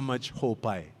में समझ हो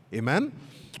पाए। आमीन।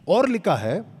 और लिखा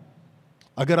है,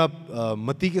 अगर आप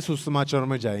मत्ती के सुसमाचार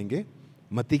में जाएंगे,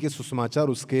 मत्ती के सुसमाचार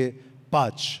उसके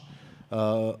 5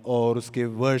 और उसके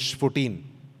वर्ष 14,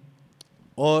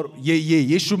 और ये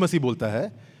यीशु मसीह बोलता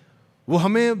है, वो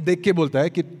हमें देख के बोलता है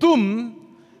कि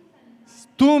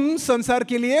तुम संसार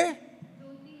के लिए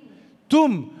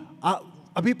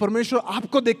अभी परमेश्वर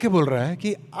आपको देख के बोल रहा है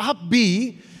कि आप भी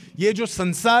ये जो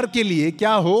संसार के लिए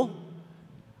क्या हो,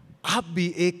 आप भी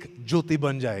एक ज्योति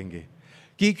बन जाएंगे।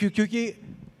 क्योंकि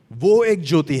वो एक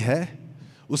ज्योति है,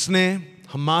 उसने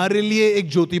हमारे लिए एक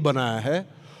ज्योति बनाया है,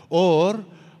 और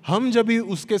हम जब भी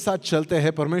उसके साथ चलते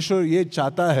हैं, परमेश्वर ये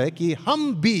चाहता है कि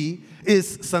हम भी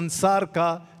इस संसार का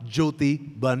ज्योति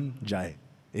बन जाए।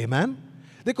 आमीन।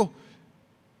 देखो,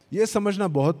 ये समझना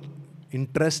बहुत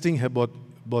इंटरेस्टिंग है, बहुत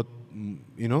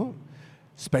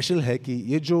स्पेशल है कि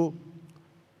ये जो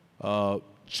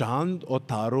चांद और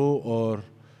तारों और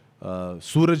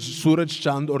सूरज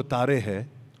चांद और तारे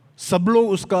हैं, सब लोग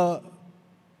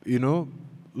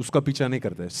उसका पीछा नहीं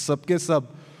करते, सबके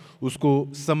सब उसको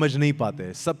समझ नहीं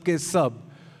पाते, सबके सब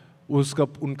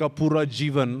उनका पूरा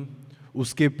जीवन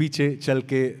उसके पीछे चल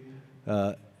के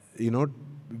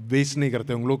वेस्ट नहीं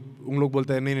करते। उन लोग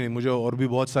बोलते हैं नहीं, मुझे और भी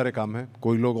बहुत सारे काम हैं।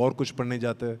 कोई लोग और कुछ पढ़ने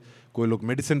जाते हैं, कोई लोग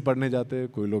मेडिसिन पढ़ने जाते हैं,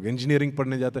 कोई लोग इंजीनियरिंग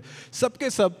पढ़ने जाते हैं, सबके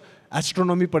सब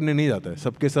एस्ट्रोनॉमी पढ़ने नहीं जाते,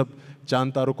 सबके सब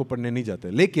चांद तारों को पढ़ने नहीं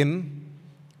जाते। लेकिन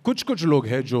कुछ लोग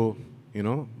हैं जो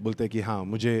बोलते हैं कि हाँ,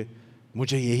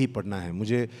 मुझे यही पढ़ना है,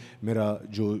 मुझे मेरा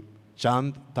जो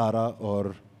चांद तारा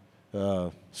और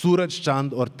सूरज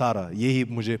चांद और तारा, यही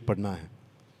मुझे पढ़ना है।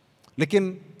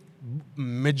 लेकिन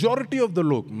मेजॉरिटी ऑफ द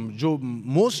लोग, जो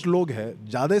मोस्ट लोग हैं,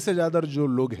 ज़्यादा से ज़्यादा जो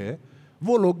लोग हैं,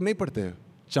 वो लोग नहीं पढ़ते हैं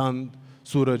चांद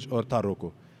सूरज और तारों को।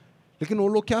 लेकिन वो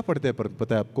लोग क्या पढ़ते हैं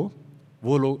पता है आपको?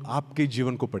 वो लोग आपके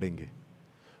जीवन को पढ़ेंगे,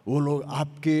 वो लोग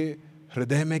आपके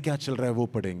हृदय में क्या चल रहा है वो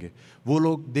पढ़ेंगे। वो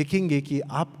लोग देखेंगे कि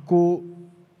आपको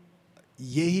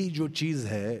यही जो चीज़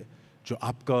है जो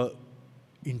आपका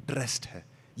इंटरेस्ट है,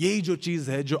 यही जो चीज़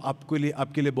है जो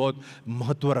आपके लिए बहुत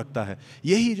महत्व रखता है,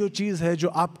 यही जो चीज़ है जो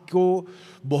आपको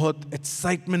बहुत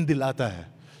एक्साइटमेंट दिलाता है,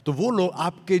 तो वो लोग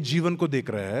आपके जीवन को देख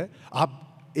रहे हैं। आप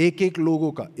एक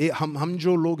लोगों का हम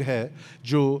जो लोग हैं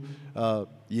जो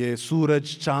ये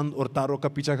सूरज चांद और तारों का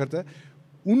पीछा करते हैं,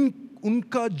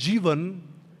 उनका जीवन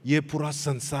ये पूरा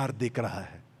संसार देख रहा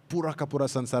है, पूरा का पूरा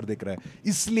संसार देख रहा है।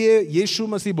 इसलिए यीशु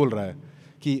मसीह बोल रहा है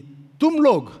कि तुम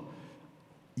लोग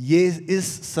ये इस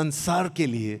संसार के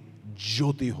लिए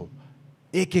ज्योति हो।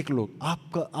 एक लोग,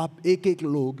 आप एक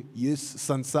लोग ये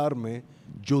संसार में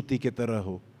ज्योति के तरह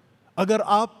हो। अगर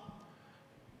आप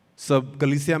सब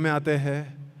कलीसिया में आते हैं,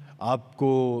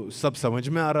 आपको सब समझ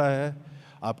में आ रहा है,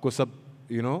 आपको सब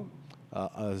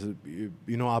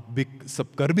आप भी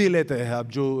सब कर भी लेते हैं, आप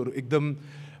जो एकदम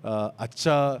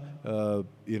अच्छा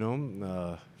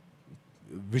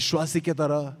विश्वासी के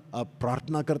तरह आप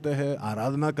प्रार्थना करते हैं,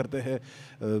 आराधना करते हैं,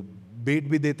 भेंट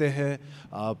भी देते हैं,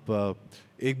 आप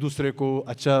एक दूसरे को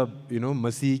अच्छा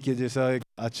मसीह के जैसा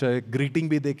एक ग्रीटिंग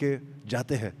भी देके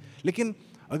जाते हैं। लेकिन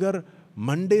अगर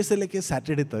मंडे से लेके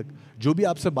सैटरडे तक जो भी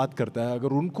आपसे बात करता है,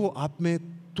 अगर उनको आप में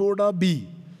थोड़ा भी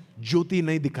ज्योति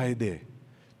नहीं दिखाई दे,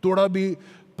 थोड़ा भी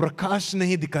प्रकाश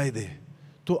नहीं दिखाई दे,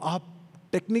 तो आप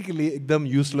टेक्निकली एकदम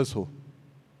यूजलेस हो।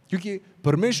 क्योंकि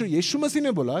परमेश्वर यीशु मसीह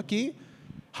ने बोला कि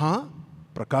हाँ,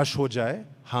 प्रकाश हो जाए,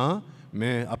 हाँ,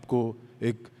 मैं आपको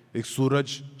एक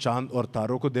सूरज चांद और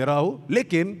तारों को दे रहा हूं,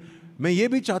 लेकिन मैं ये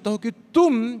भी चाहता हूं कि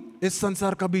तुम इस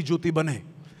संसार का भी ज्योति बने।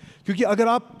 क्योंकि अगर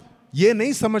आप ये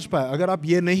नहीं समझ पाए, अगर आप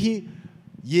ये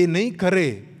नहीं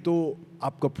करे, तो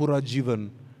आपका पूरा जीवन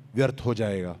व्यर्थ हो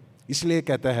जाएगा। इसलिए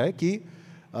कहता है कि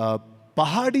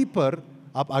पहाड़ी पर,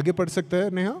 आप आगे पढ़ सकते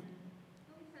हैं नेहा। तुम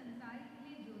संसार के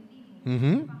लिए ज्योति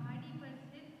हो, पहाड़ी पर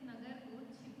स्थित नगर को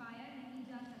छिपाया नहीं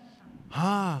जा सकता।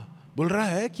 हाँ, बोल रहा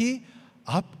है कि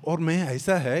आप और मैं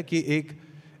ऐसा है कि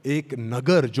एक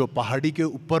नगर जो पहाड़ी के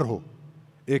ऊपर हो,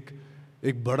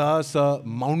 एक बड़ा सा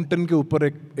माउंटेन के ऊपर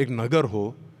एक नगर हो,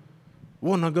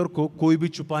 वो नगर को कोई भी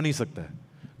छुपा नहीं सकता है।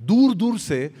 दूर दूर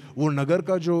से वो नगर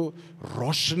का जो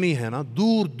रोशनी है ना,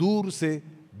 दूर दूर से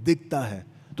दिखता है।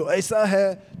 तो ऐसा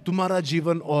है तुम्हारा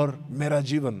जीवन और मेरा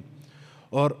जीवन।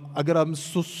 और अगर हम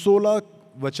 16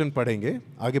 वचन पढ़ेंगे,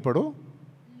 आगे पढ़ो। लोगों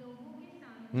के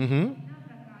सामने अपना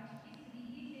प्रकाश इस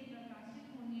रीति से प्रकाशित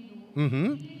होने दो कि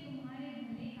वे तुम्हारे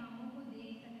भले कामों को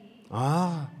देख सके तथा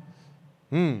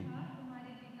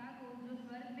तुम्हारे पिता को जो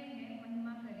स्वर्ग में है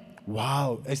महिमा करे। वाह,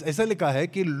 ऐसा लिखा है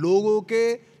कि लोगों के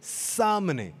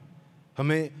सामने।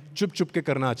 हमें चुप चुप के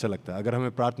करना अच्छा लगता है। अगर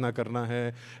हमें प्रार्थना करना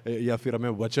है या फिर हमें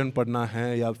वचन पढ़ना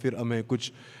है या फिर हमें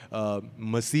कुछ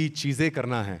मसीह चीज़ें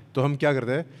करना है, तो हम क्या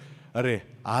करते हैं? अरे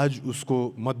आज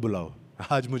उसको मत बुलाओ,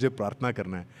 आज मुझे प्रार्थना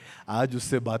करना है, आज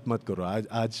उससे बात मत करो, आज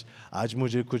आज आज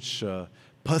मुझे कुछ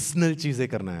पर्सनल चीज़ें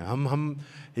करना है। हम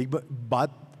एक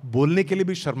बात बोलने के लिए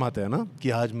भी शर्माते हैं ना, कि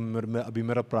आज अभी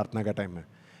मेरा प्रार्थना का टाइम है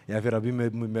या फिर अभी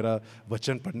मेरा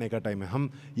वचन पढ़ने का टाइम है। हम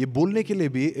ये बोलने के लिए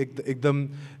भी एकदम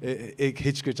एक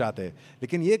हिचकिचाते हैं।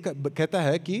 लेकिन ये कहता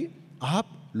है कि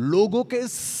आप लोगों के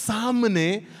सामने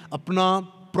अपना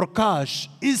प्रकाश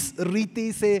इस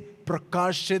रीति से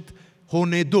प्रकाशित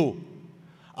होने दो।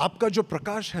 आपका जो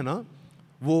प्रकाश है ना,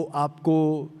 वो आपको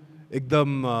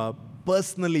एकदम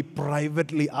पर्सनली,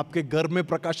 प्राइवेटली आपके घर में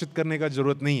प्रकाशित करने का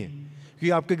जरूरत नहीं है, क्योंकि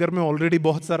आपके घर में ऑलरेडी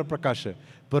बहुत सारा प्रकाश है।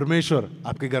 परमेश्वर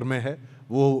आपके घर में है,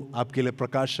 वो आपके लिए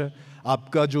प्रकाश है।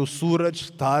 आपका जो सूरज,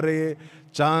 तारे,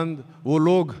 चांद, वो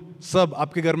लोग सब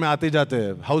आपके घर में आते जाते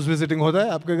हैं। हाउस विजिटिंग होता है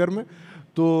आपके घर में,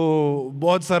 तो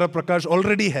बहुत सारा प्रकाश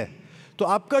ऑलरेडी है। तो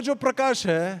आपका जो प्रकाश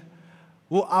है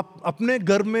वो आप अपने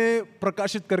घर में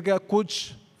प्रकाशित करके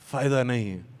कुछ फायदा नहीं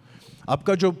है।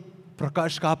 आपका जो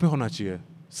प्रकाश कहाँ पे होना चाहिए?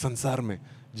 संसार में,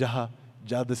 जहाँ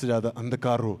ज़्यादा से ज़्यादा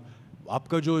अंधकार हो।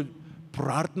 आपका जो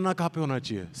प्रार्थना कहाँ पे होना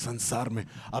चाहिए? संसार में।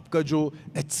 आपका जो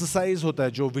एक्सरसाइज होता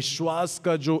है, जो विश्वास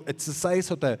का जो एक्सरसाइज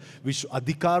होता है, विश्व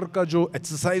अधिकार का जो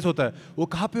एक्सरसाइज होता है, वो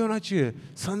कहाँ पे होना चाहिए?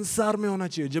 संसार में होना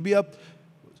चाहिए। जब भी आप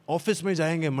ऑफिस में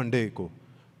जाएंगे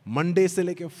मंडे से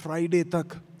लेके फ्राइडे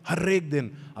तक, हर एक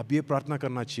दिन आप ये प्रार्थना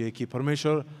करना चाहिए कि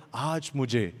परमेश्वर आज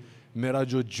मुझे मेरा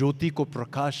जो ज्योति को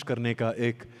प्रकाश करने का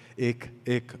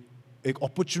एक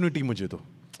अपॉर्चुनिटी मुझे दो,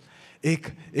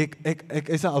 एक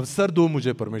ऐसा अवसर दो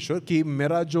मुझे परमेश्वर, कि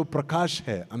मेरा जो प्रकाश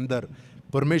है अंदर,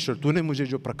 परमेश्वर तूने मुझे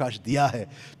जो प्रकाश दिया है,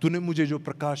 तूने मुझे जो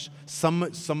प्रकाश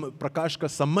प्रकाश का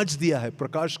समझ दिया है,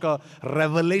 प्रकाश का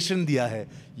रेवलेशन दिया है,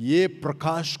 ये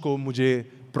प्रकाश को मुझे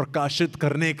प्रकाशित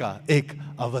करने का एक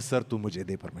अवसर तू मुझे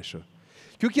दे परमेश्वर।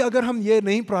 क्योंकि अगर हम ये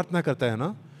नहीं प्रार्थना करते हैं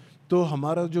ना, तो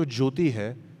हमारा जो ज्योति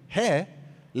है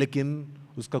लेकिन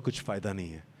उसका कुछ फायदा नहीं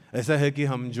है। ऐसा है कि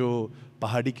हम जो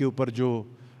पहाड़ी के ऊपर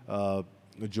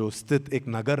जो स्थित एक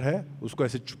नगर है, उसको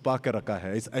ऐसे छुपा के रखा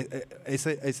है,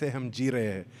 ऐसे हम जी रहे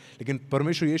हैं। लेकिन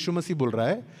परमेश्वर यीशु मसीह बोल रहा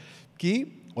है कि,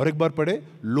 और एक बार पढ़े,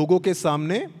 लोगों के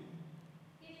सामने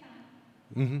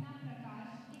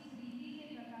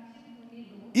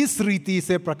इस रीति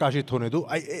से प्रकाशित होने दो।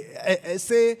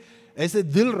 ऐसे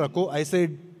दिल रखो, ऐसे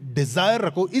डिजायर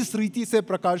रखो, इस रीति से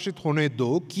प्रकाशित होने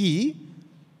दो कि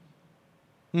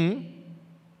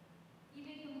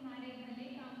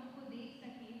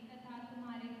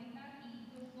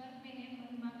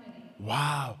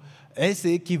वाह,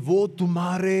 ऐसे कि वो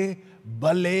तुम्हारे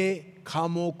भले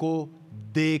कामों को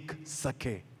देख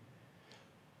सके।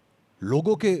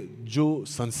 लोगों के जो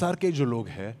संसार के जो लोग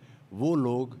हैं, वो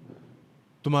लोग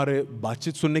तुम्हारे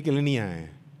बातचीत सुनने के लिए नहीं आए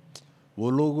हैं। वो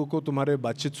लोगों को तुम्हारे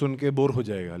बातचीत सुन के बोर हो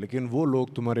जाएगा, लेकिन वो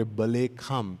लोग तुम्हारे भले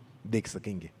काम देख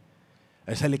सकेंगे।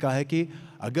 ऐसा लिखा है कि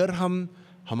अगर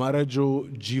हमारा जो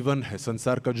जीवन है,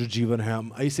 संसार का जो जीवन है,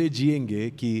 हम ऐसे जिएंगे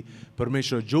कि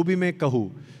परमेश्वर जो भी मैं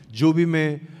कहूँ, जो भी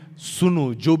मैं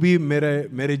सुनूं, जो भी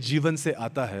मेरे जीवन से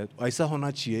आता है, ऐसा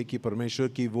होना चाहिए कि परमेश्वर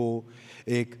की वो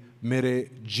एक मेरे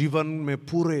जीवन में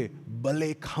पूरे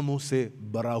भले कामों से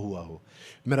भरा हुआ हो।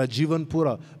 मेरा जीवन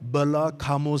पूरा भला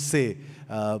कामों से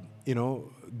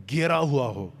घेरा हुआ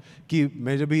हो, कि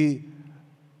मैं जब भी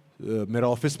मेरा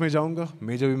ऑफिस में जाऊंगा,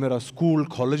 मैं जब भी मेरा स्कूल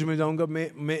कॉलेज में जाऊंगा,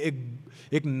 मैं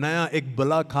एक नया एक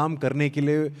भला काम करने के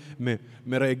लिए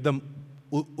मेरा एकदम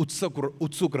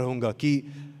उत्सुक रहूंगा कि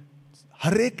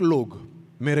हर एक लोग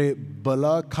मेरे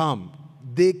भला काम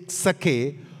देख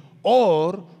सके,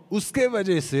 और उसके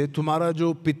वजह से तुम्हारा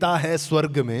जो पिता है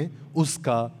स्वर्ग में,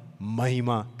 उसका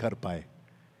महिमा कर पाए।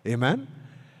 आमीन।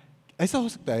 ऐसा हो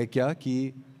सकता है क्या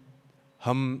कि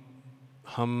हम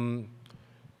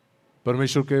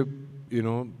परमेश्वर के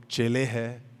चेले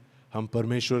हैं, हम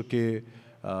परमेश्वर के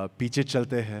पीछे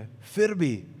चलते हैं, फिर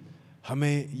भी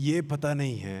हमें ये पता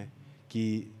नहीं है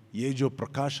कि ये जो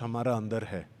प्रकाश हमारा अंदर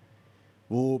है,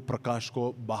 वो प्रकाश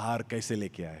को बाहर कैसे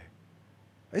लेके आए।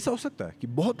 ऐसा हो सकता है कि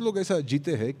बहुत लोग ऐसा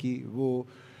जीते हैं कि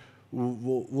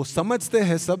वो समझते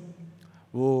हैं सब,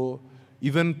 वो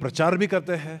इवन प्रचार भी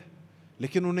करते हैं,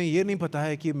 लेकिन उन्हें ये नहीं पता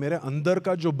है कि मेरे अंदर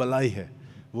का जो भलाई है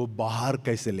वो बाहर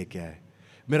कैसे लेके आए।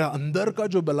 मेरा अंदर का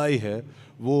जो भलाई है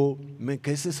वो मैं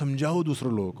कैसे समझाऊं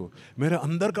दूसरों लोगों को। मेरे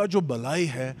अंदर का जो भलाई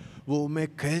है वो मैं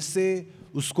कैसे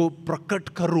उसको प्रकट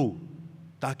करूं,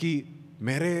 ताकि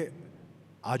मेरे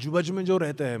आजू बाजू में जो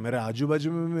रहते हैं, मेरे आजू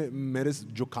बाजू में मेरे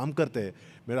जो काम करते हैं,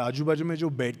 मेरे आजू बाजू में जो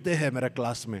बैठते हैं मेरा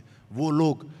क्लास में, वो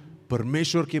लोग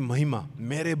परमेश्वर की महिमा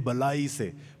मेरे भलाई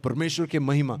से, परमेश्वर की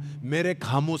महिमा मेरे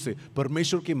कामों से,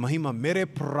 परमेश्वर की महिमा मेरे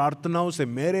प्रार्थनाओं से,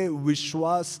 मेरे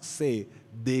विश्वास से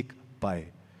देख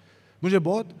पाए। मुझे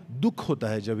बहुत दुख होता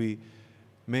है जब भी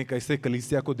मैं कैसे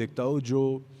कलीसिया को देखता हूँ जो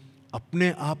अपने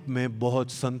आप में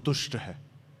बहुत संतुष्ट है,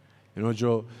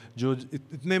 जो जो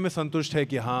इतने में संतुष्ट है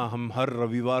कि हाँ, हम हर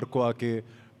रविवार को आके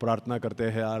प्रार्थना करते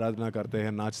हैं, आराधना करते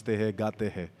हैं, नाचते हैं,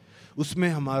 गाते हैं। उसमें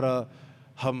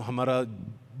हमारा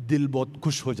दिल बहुत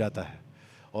खुश हो जाता है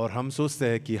और हम सोचते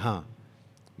हैं कि हाँ,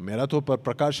 मेरा तो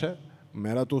प्रकाश है,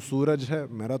 मेरा तो सूरज है,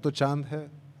 मेरा तो चांद है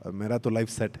और मेरा तो लाइफ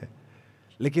सेट है।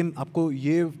 लेकिन आपको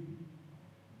ये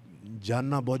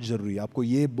जानना बहुत ज़रूरी है, आपको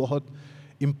ये बहुत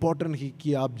इम्पोर्टेंट है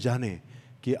कि आप जाने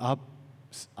कि आप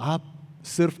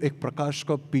सिर्फ एक प्रकाश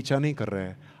का पीछा नहीं कर रहे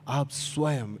हैं, आप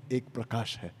स्वयं एक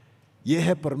प्रकाश है। ये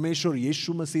है परमेश्वर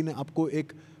यीशु मसीह ने आपको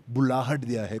एक बुलाहट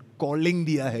दिया है, कॉलिंग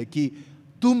दिया है कि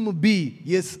तुम भी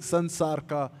इस संसार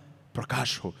का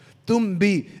प्रकाश हो, तुम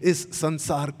भी इस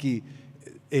संसार की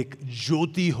एक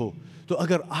ज्योति हो। तो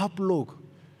अगर आप लोग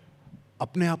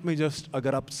अपने आप में जस्ट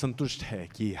अगर आप संतुष्ट है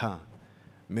कि हाँ,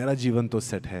 मेरा जीवन तो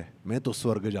सेट है, मैं तो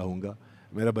स्वर्ग जाऊंगा,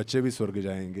 मेरे बच्चे भी स्वर्ग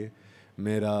जाएंगे,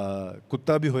 मेरा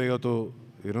कुत्ता भी होएगा तो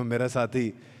मेरा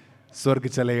साथी स्वर्ग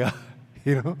चलेगा।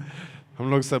 हम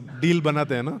लोग सब डील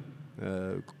बनाते हैं ना,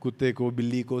 कुत्ते को,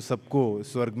 बिल्ली को, सबको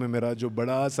स्वर्ग में मेरा जो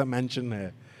बड़ा सा मैंशन है,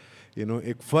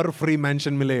 एक फर फ्री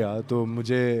मैंशन मिलेगा तो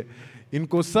मुझे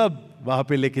इनको सब वहाँ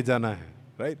पे लेके जाना है,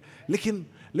 राइट।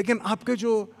 लेकिन आपके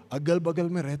जो अगल बगल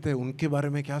में रहते हैं उनके बारे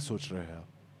में क्या सोच रहे हैं आप?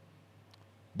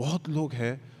 बहुत लोग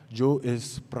हैं जो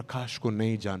इस प्रकाश को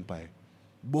नहीं जान पाए,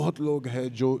 बहुत लोग हैं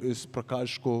जो इस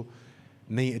प्रकाश को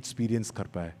नहीं एक्सपीरियंस कर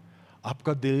पाए।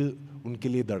 आपका दिल उनके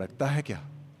लिए धड़कता है क्या?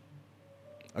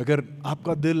 अगर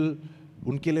आपका दिल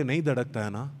उनके लिए नहीं धड़कता है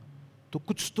ना, तो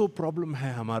कुछ तो प्रॉब्लम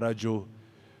है। हमारा जो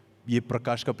ये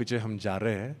प्रकाश का पीछे हम जा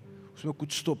रहे हैं उसमें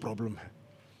कुछ तो प्रॉब्लम है,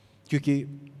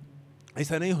 क्योंकि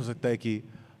ऐसा नहीं हो सकता है कि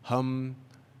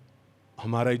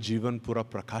हमारा जीवन पूरा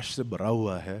प्रकाश से भरा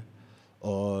हुआ है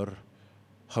और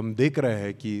हम देख रहे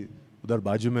हैं कि उधर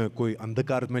बाजू में कोई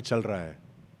अंधकार में चल रहा है,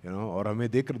 और हमें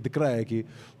दिख रहा है कि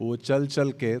वो चल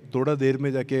चल के थोड़ा देर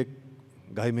में जाके एक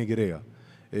गाय में गिरेगा,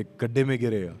 एक गड्ढे में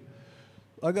गिरेगा।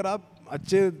 अगर आप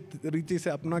अच्छे रीति से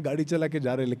अपना गाड़ी चला के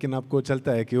जा रहे हैं लेकिन आपको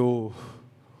चलता है कि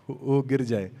वो गिर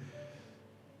जाए,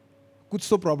 कुछ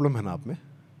तो प्रॉब्लम है ना आप में,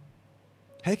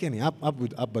 है क्या नहीं?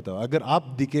 आप बताओ। अगर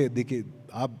आप दिखे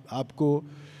आपको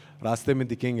रास्ते में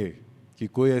दिखेंगे कि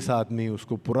कोई ऐसा आदमी,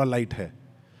 उसको पूरा लाइट है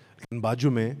लेकिन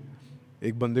बाजू में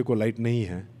एक बंदे को लाइट नहीं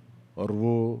है और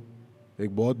वो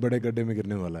एक बहुत बड़े गड्ढे में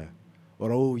गिरने वाला है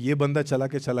और वो ये बंदा चला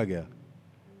के चला गया,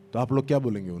 तो आप लोग क्या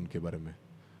बोलेंगे उनके बारे में?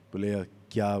 बोले यार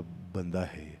क्या बंदा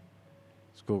है ये,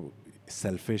 इसको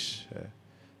सेल्फिश है,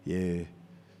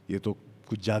 ये तो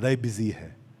कुछ ज़्यादा ही बिजी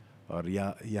है, और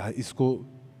या इसको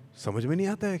समझ में नहीं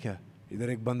आता है क्या, इधर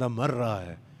एक बंदा मर रहा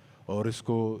है और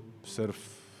इसको सिर्फ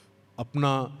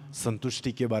अपना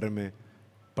संतुष्टि के बारे में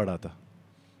पड़ा था।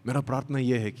 मेरा प्रार्थना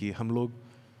ये है कि हम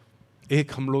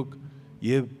लोग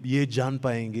ये जान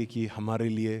पाएंगे कि हमारे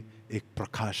लिए एक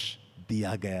प्रकाश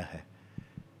दिया गया है।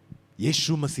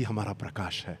 यीशु मसीह हमारा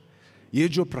प्रकाश है। ये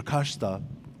जो प्रकाश था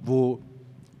वो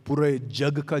पूरे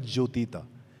जग का ज्योति था,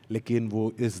 लेकिन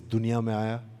वो इस दुनिया में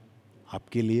आया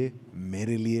आपके लिए,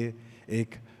 मेरे लिए,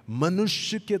 एक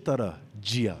मनुष्य के तरह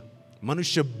जिया,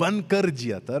 मनुष्य बनकर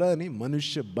जिया, तरह नहीं,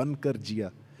 मनुष्य बनकर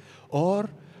जिया, और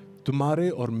तुम्हारे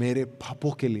और मेरे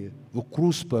पापों के लिए वो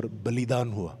क्रूस पर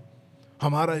बलिदान हुआ।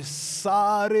 हमारे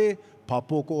सारे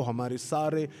पापों को, हमारे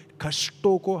सारे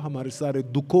कष्टों को, हमारे सारे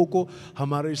दुखों को,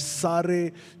 हमारे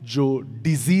सारे जो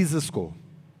डिजीजेस को,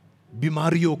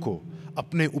 बीमारियों को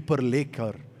अपने ऊपर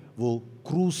लेकर वो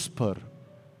क्रूस पर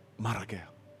मारा गया।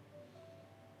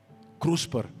 क्रूस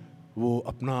पर वो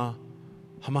अपना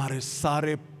हमारे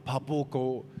सारे पापों को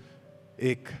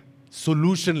एक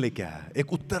सॉल्यूशन लेके आया,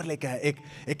 एक उत्तर लेके आया,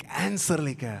 एक आंसर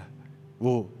लेके आया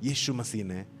वो यीशु मसीह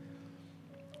ने।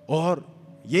 और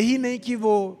यही नहीं कि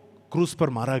वो क्रूस पर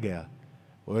मारा गया,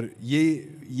 और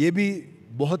ये भी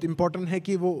बहुत इंपॉर्टेंट है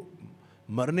कि वो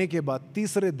मरने के बाद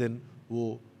तीसरे दिन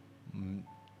वो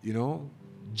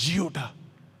जी उठा,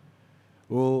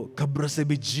 वो कब्र से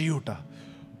भी जी उठा।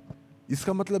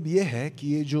 इसका मतलब ये है कि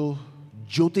ये जो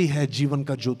ज्योति है, जीवन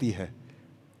का ज्योति है,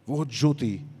 वो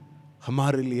ज्योति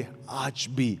हमारे लिए आज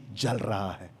भी जल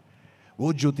रहा है।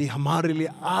 वो ज्योति हमारे लिए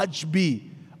आज भी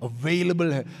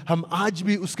अवेलेबल है। हम आज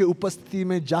भी उसके उपस्थिति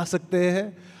में जा सकते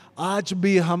हैं, आज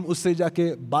भी हम उससे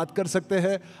जाके बात कर सकते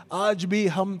हैं, आज भी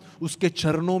हम उसके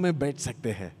चरणों में बैठ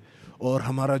सकते हैं। और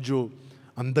हमारा जो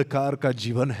अंधकार का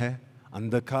जीवन है,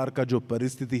 अंधकार का जो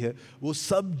परिस्थिति है, वो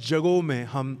सब जगहों में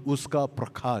हम उसका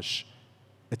प्रकाश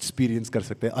एक्सपीरियंस कर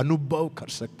सकते हैं, अनुभव कर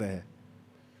सकते हैं।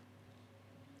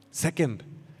 सेकंड,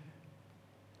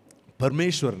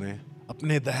 परमेश्वर ने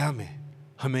अपने दया में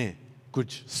हमें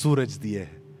कुछ सूरज दिए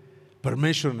हैं,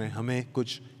 परमेश्वर ने हमें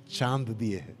कुछ चांद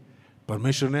दिए हैं,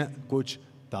 परमेश्वर ने कुछ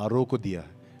तारों को दिया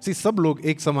है। सब लोग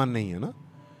एक समान नहीं है ना।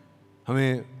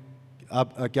 हमें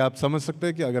क्या आप समझ सकते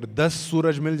हैं कि अगर 10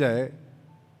 सूरज मिल जाए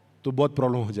तो बहुत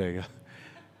प्रॉब्लम हो जाएगा,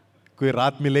 कोई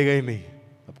रात मिलेगा ही नहीं,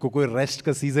 आपको कोई रेस्ट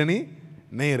का सीजन ही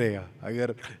नहीं रहेगा।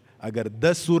 अगर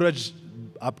 10 सूरज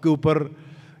आपके ऊपर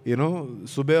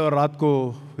सुबह और रात को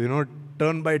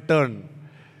टर्न बाय टर्न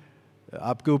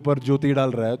आपके ऊपर ज्योति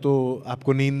डाल रहा है, तो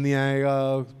आपको नींद नहीं आएगा,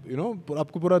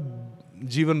 आपको पूरा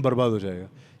जीवन बर्बाद हो जाएगा।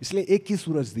 इसलिए एक ही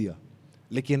सूरज दिया,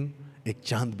 लेकिन एक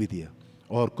चांद भी दिया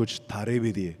और कुछ तारे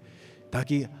भी दिए,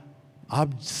 ताकि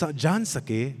आप जान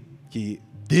सके कि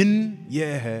दिन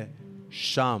यह है,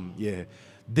 शाम यह है,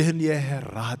 दिन यह है,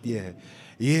 रात यह है,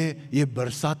 ये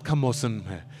बरसात का मौसम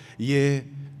है, ये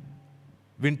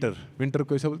विंटर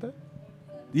को ऐसा बोलता है,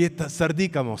 ये सर्दी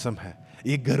का मौसम है,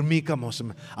 ये गर्मी का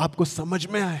मौसम है। आपको समझ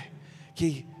में आए कि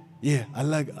ये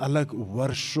अलग अलग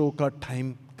वर्षों का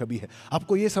टाइम कभी है।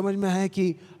 आपको ये समझ में आए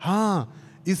कि हाँ,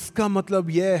 इसका मतलब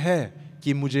यह है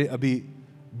कि मुझे अभी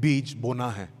बीज बोना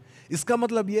है, इसका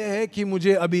मतलब यह है कि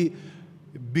मुझे अभी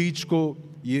बीज को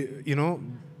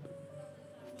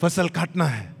फसल काटना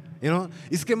है,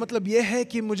 इसके मतलब यह है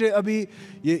कि मुझे अभी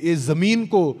ये जमीन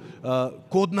को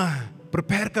खोदना है,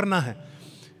 प्रिपेयर करना है।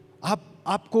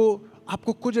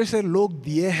 आपको कुछ ऐसे लोग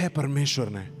दिए हैं परमेश्वर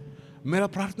ने। मेरा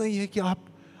प्रार्थना ये है कि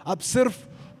आप सिर्फ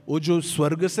वो जो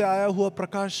स्वर्ग से आया हुआ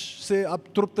प्रकाश से आप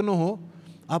तृप्त न हो,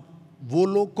 आप वो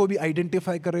लोग को भी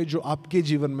आइडेंटिफाई करें जो आपके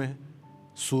जीवन में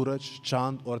सूरज,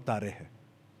 चांद और तारे हैं।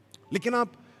 लेकिन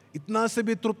आप इतना से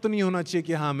भी तृप्त नहीं होना चाहिए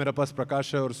कि हाँ, मेरे पास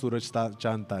प्रकाश है और सूरज,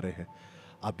 चांद, तारे हैं।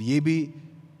 आप ये भी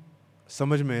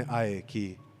समझ में आए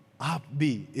कि आप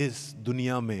भी इस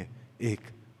दुनिया में एक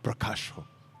प्रकाश हो,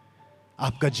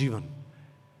 आपका जीवन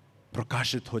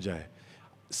प्रकाशित हो जाए।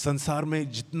 संसार में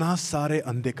जितना सारे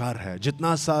अंधकार है,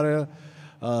 जितना सारे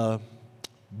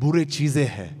बुरे चीजें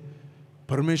हैं,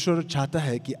 परमेश्वर चाहता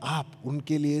है कि आप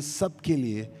उनके लिए, सबके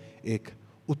लिए एक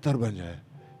उत्तर बन जाए,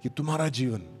 कि तुम्हारा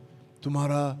जीवन,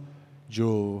 तुम्हारा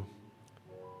जो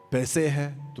पैसे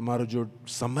है, तुम्हारा जो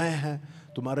समय है,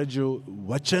 तुम्हारा जो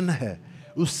वचन है,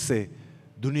 उससे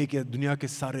दुनिया के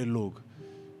सारे लोग,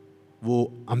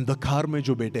 वो अंधकार में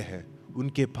जो बैठे हैं,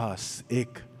 उनके पास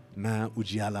एक नया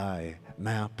उजियाला आए,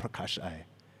 नया प्रकाश आए।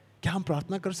 क्या हम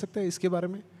प्रार्थना कर सकते हैं इसके बारे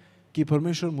में कि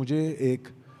परमेश्वर मुझे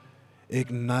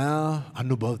एक नया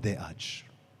अनुभव दे, आज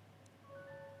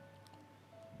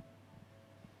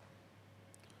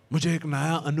मुझे एक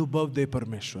नया अनुभव दे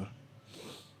परमेश्वर।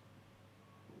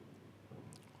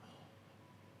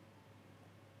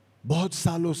 बहुत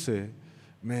सालों से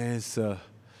मैं इस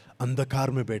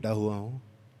अंधकार में बैठा हुआ हूं,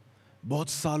 बहुत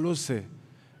सालों से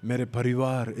मेरे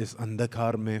परिवार इस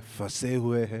अंधकार में फंसे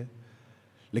हुए हैं,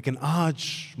 लेकिन आज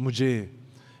मुझे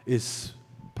इस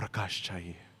प्रकाश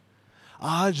चाहिए,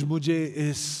 आज मुझे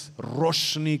इस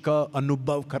रोशनी का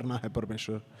अनुभव करना है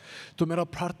परमेश्वर। तो मेरा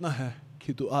प्रार्थना है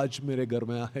कि तू आज मेरे घर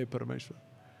में आए परमेश्वर।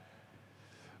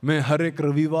 मैं हर एक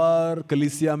रविवार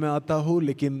कलीसिया में आता हूँ,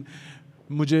 लेकिन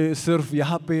मुझे सिर्फ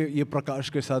यहाँ पे ये प्रकाश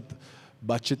के साथ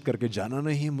बातचीत करके जाना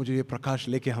नहीं, मुझे ये प्रकाश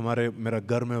लेके मेरा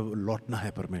घर में लौटना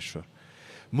है परमेश्वर।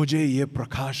 मुझे ये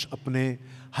प्रकाश अपने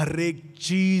हर एक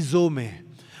चीज़ों में,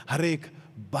 हर एक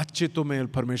बातचीतों में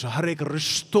परमेश्वर, हर एक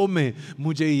रिश्तों में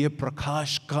मुझे ये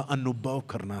प्रकाश का अनुभव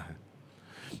करना है,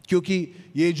 क्योंकि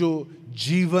ये जो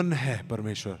जीवन है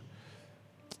परमेश्वर,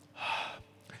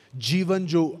 जीवन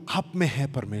जो आप में है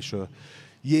परमेश्वर,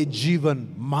 ये जीवन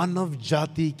मानव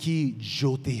जाति की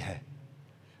ज्योति है।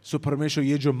 सो परमेश्वर,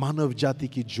 ये जो मानव जाति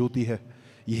की ज्योति है,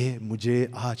 ये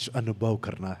मुझे आज अनुभव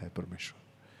करना है परमेश्वर।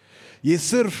 ये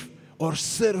सिर्फ और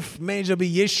सिर्फ मैं जब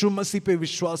यीशु मसीह पे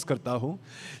विश्वास करता हूं,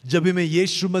 जब मैं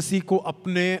यीशु मसीह को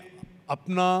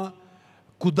अपना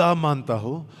खुदा मानता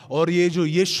हूं, और ये जो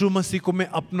यीशु मसीह को मैं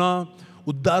अपना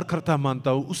उद्धारकर्ता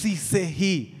मानता हूं, उसी से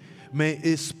ही मैं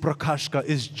इस प्रकाश का,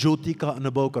 इस ज्योति का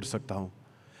अनुभव कर सकता हूं।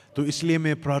 तो इसलिए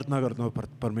मैं प्रार्थना करता हूं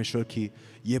परमेश्वर की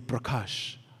ये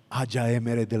प्रकाश आ जाए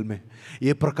मेरे दिल में,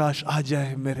 ये प्रकाश आ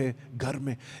जाए मेरे घर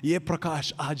में, ये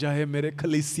प्रकाश आ जाए मेरे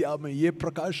कलीसिया में, ये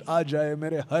प्रकाश आ जाए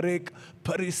मेरे हर एक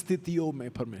परिस्थितियों में।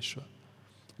 परमेश्वर,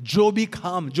 जो भी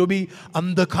काम, जो भी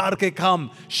अंधकार के काम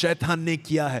शैतान ने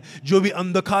किया है, जो भी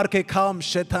अंधकार के काम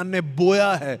शैतान ने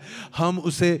बोया है, हम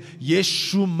उसे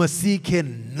यीशु मसीह के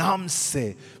नाम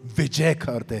से विजय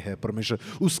करते हैं। परमेश्वर,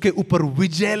 उसके ऊपर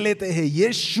विजय लेते हैं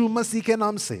यीशु मसीह के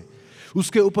नाम से।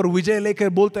 उसके ऊपर विजय लेकर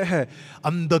बोलते हैं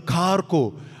अंधकार को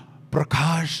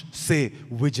प्रकाश से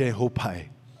विजय हो पाए।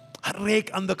 हर एक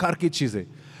अंधकार की चीजें,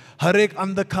 हर एक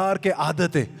अंधकार के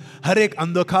आदतें, हर एक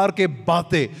अंधकार के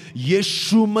बातें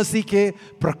यीशु मसीह के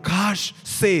प्रकाश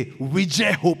से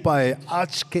विजय हो पाए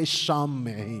आज के शाम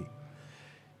में ही,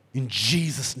 इन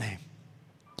जीसस नेम।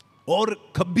 और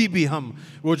कभी भी हम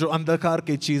वो जो अंधकार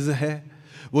की चीजें है,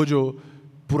 वो जो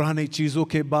पुरानी चीजों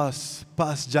के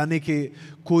पास जाने के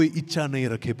कोई इच्छा नहीं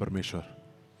रखे। परमेश्वर,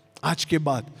 आज के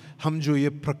बाद हम जो ये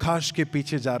प्रकाश के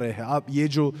पीछे जा रहे हैं, आप ये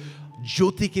जो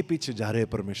ज्योति के पीछे जा रहे हैं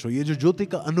परमेश्वर, ये जो ज्योति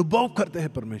का अनुभव करते हैं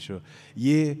परमेश्वर,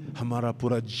 ये हमारा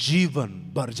पूरा जीवन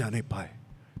भर जाने पाए।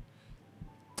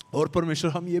 और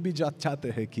परमेश्वर, हम ये भी चाहते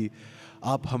हैं कि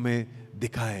आप हमें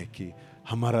दिखाए कि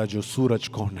हमारा जो सूरज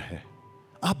कौन है।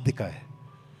 आप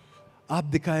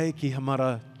दिखाए कि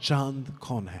हमारा चांद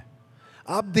कौन है।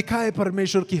 आप दिखाए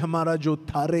परमेश्वर कि हमारा जो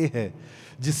तारे है,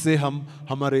 जिससे हम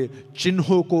हमारे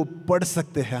चिन्हों को पढ़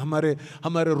सकते हैं, हमारे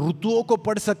ऋतुओं को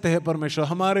पढ़ सकते हैं परमेश्वर,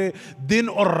 हमारे दिन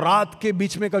और रात के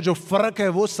बीच में का जो फर्क है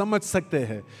वो समझ सकते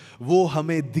हैं। वो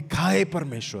हमें दिखाए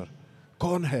परमेश्वर,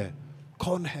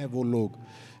 कौन है वो लोग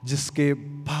जिसके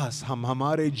पास हम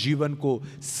हमारे जीवन को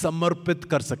समर्पित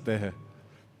कर सकते हैं,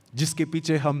 जिसके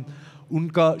पीछे हम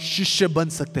उनका शिष्य बन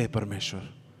सकते हैं। परमेश्वर,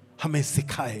 हमें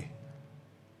सिखाए।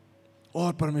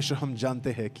 और परमेश्वर, हम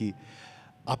जानते हैं कि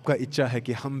आपका इच्छा है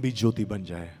कि हम भी ज्योति बन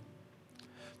जाए।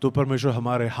 तो परमेश्वर,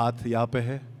 हमारे हाथ यहाँ पे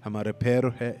है, हमारे पैर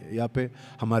है यहाँ पे,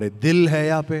 हमारे दिल है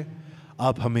यहाँ पे,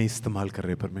 आप हमें इस्तेमाल कर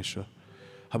रहे परमेश्वर।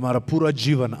 हमारा पूरा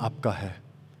जीवन आपका है,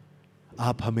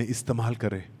 आप हमें इस्तेमाल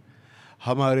करें।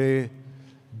 हमारे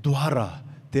द्वारा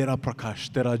तेरा प्रकाश,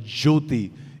 तेरा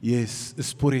ज्योति ये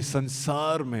इस पूरे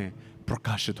संसार में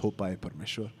प्रकाशित हो पाए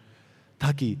परमेश्वर,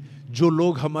 ताकि जो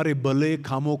लोग हमारे भले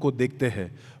कामों को देखते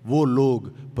हैं वो लोग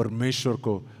परमेश्वर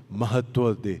को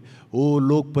महत्व दे, वो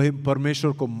लोग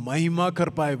परमेश्वर को महिमा कर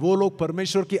पाए, वो लोग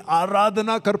परमेश्वर की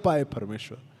आराधना कर पाए।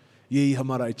 परमेश्वर, यही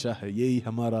हमारा इच्छा है, यही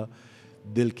हमारा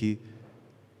दिल की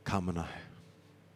कामना है।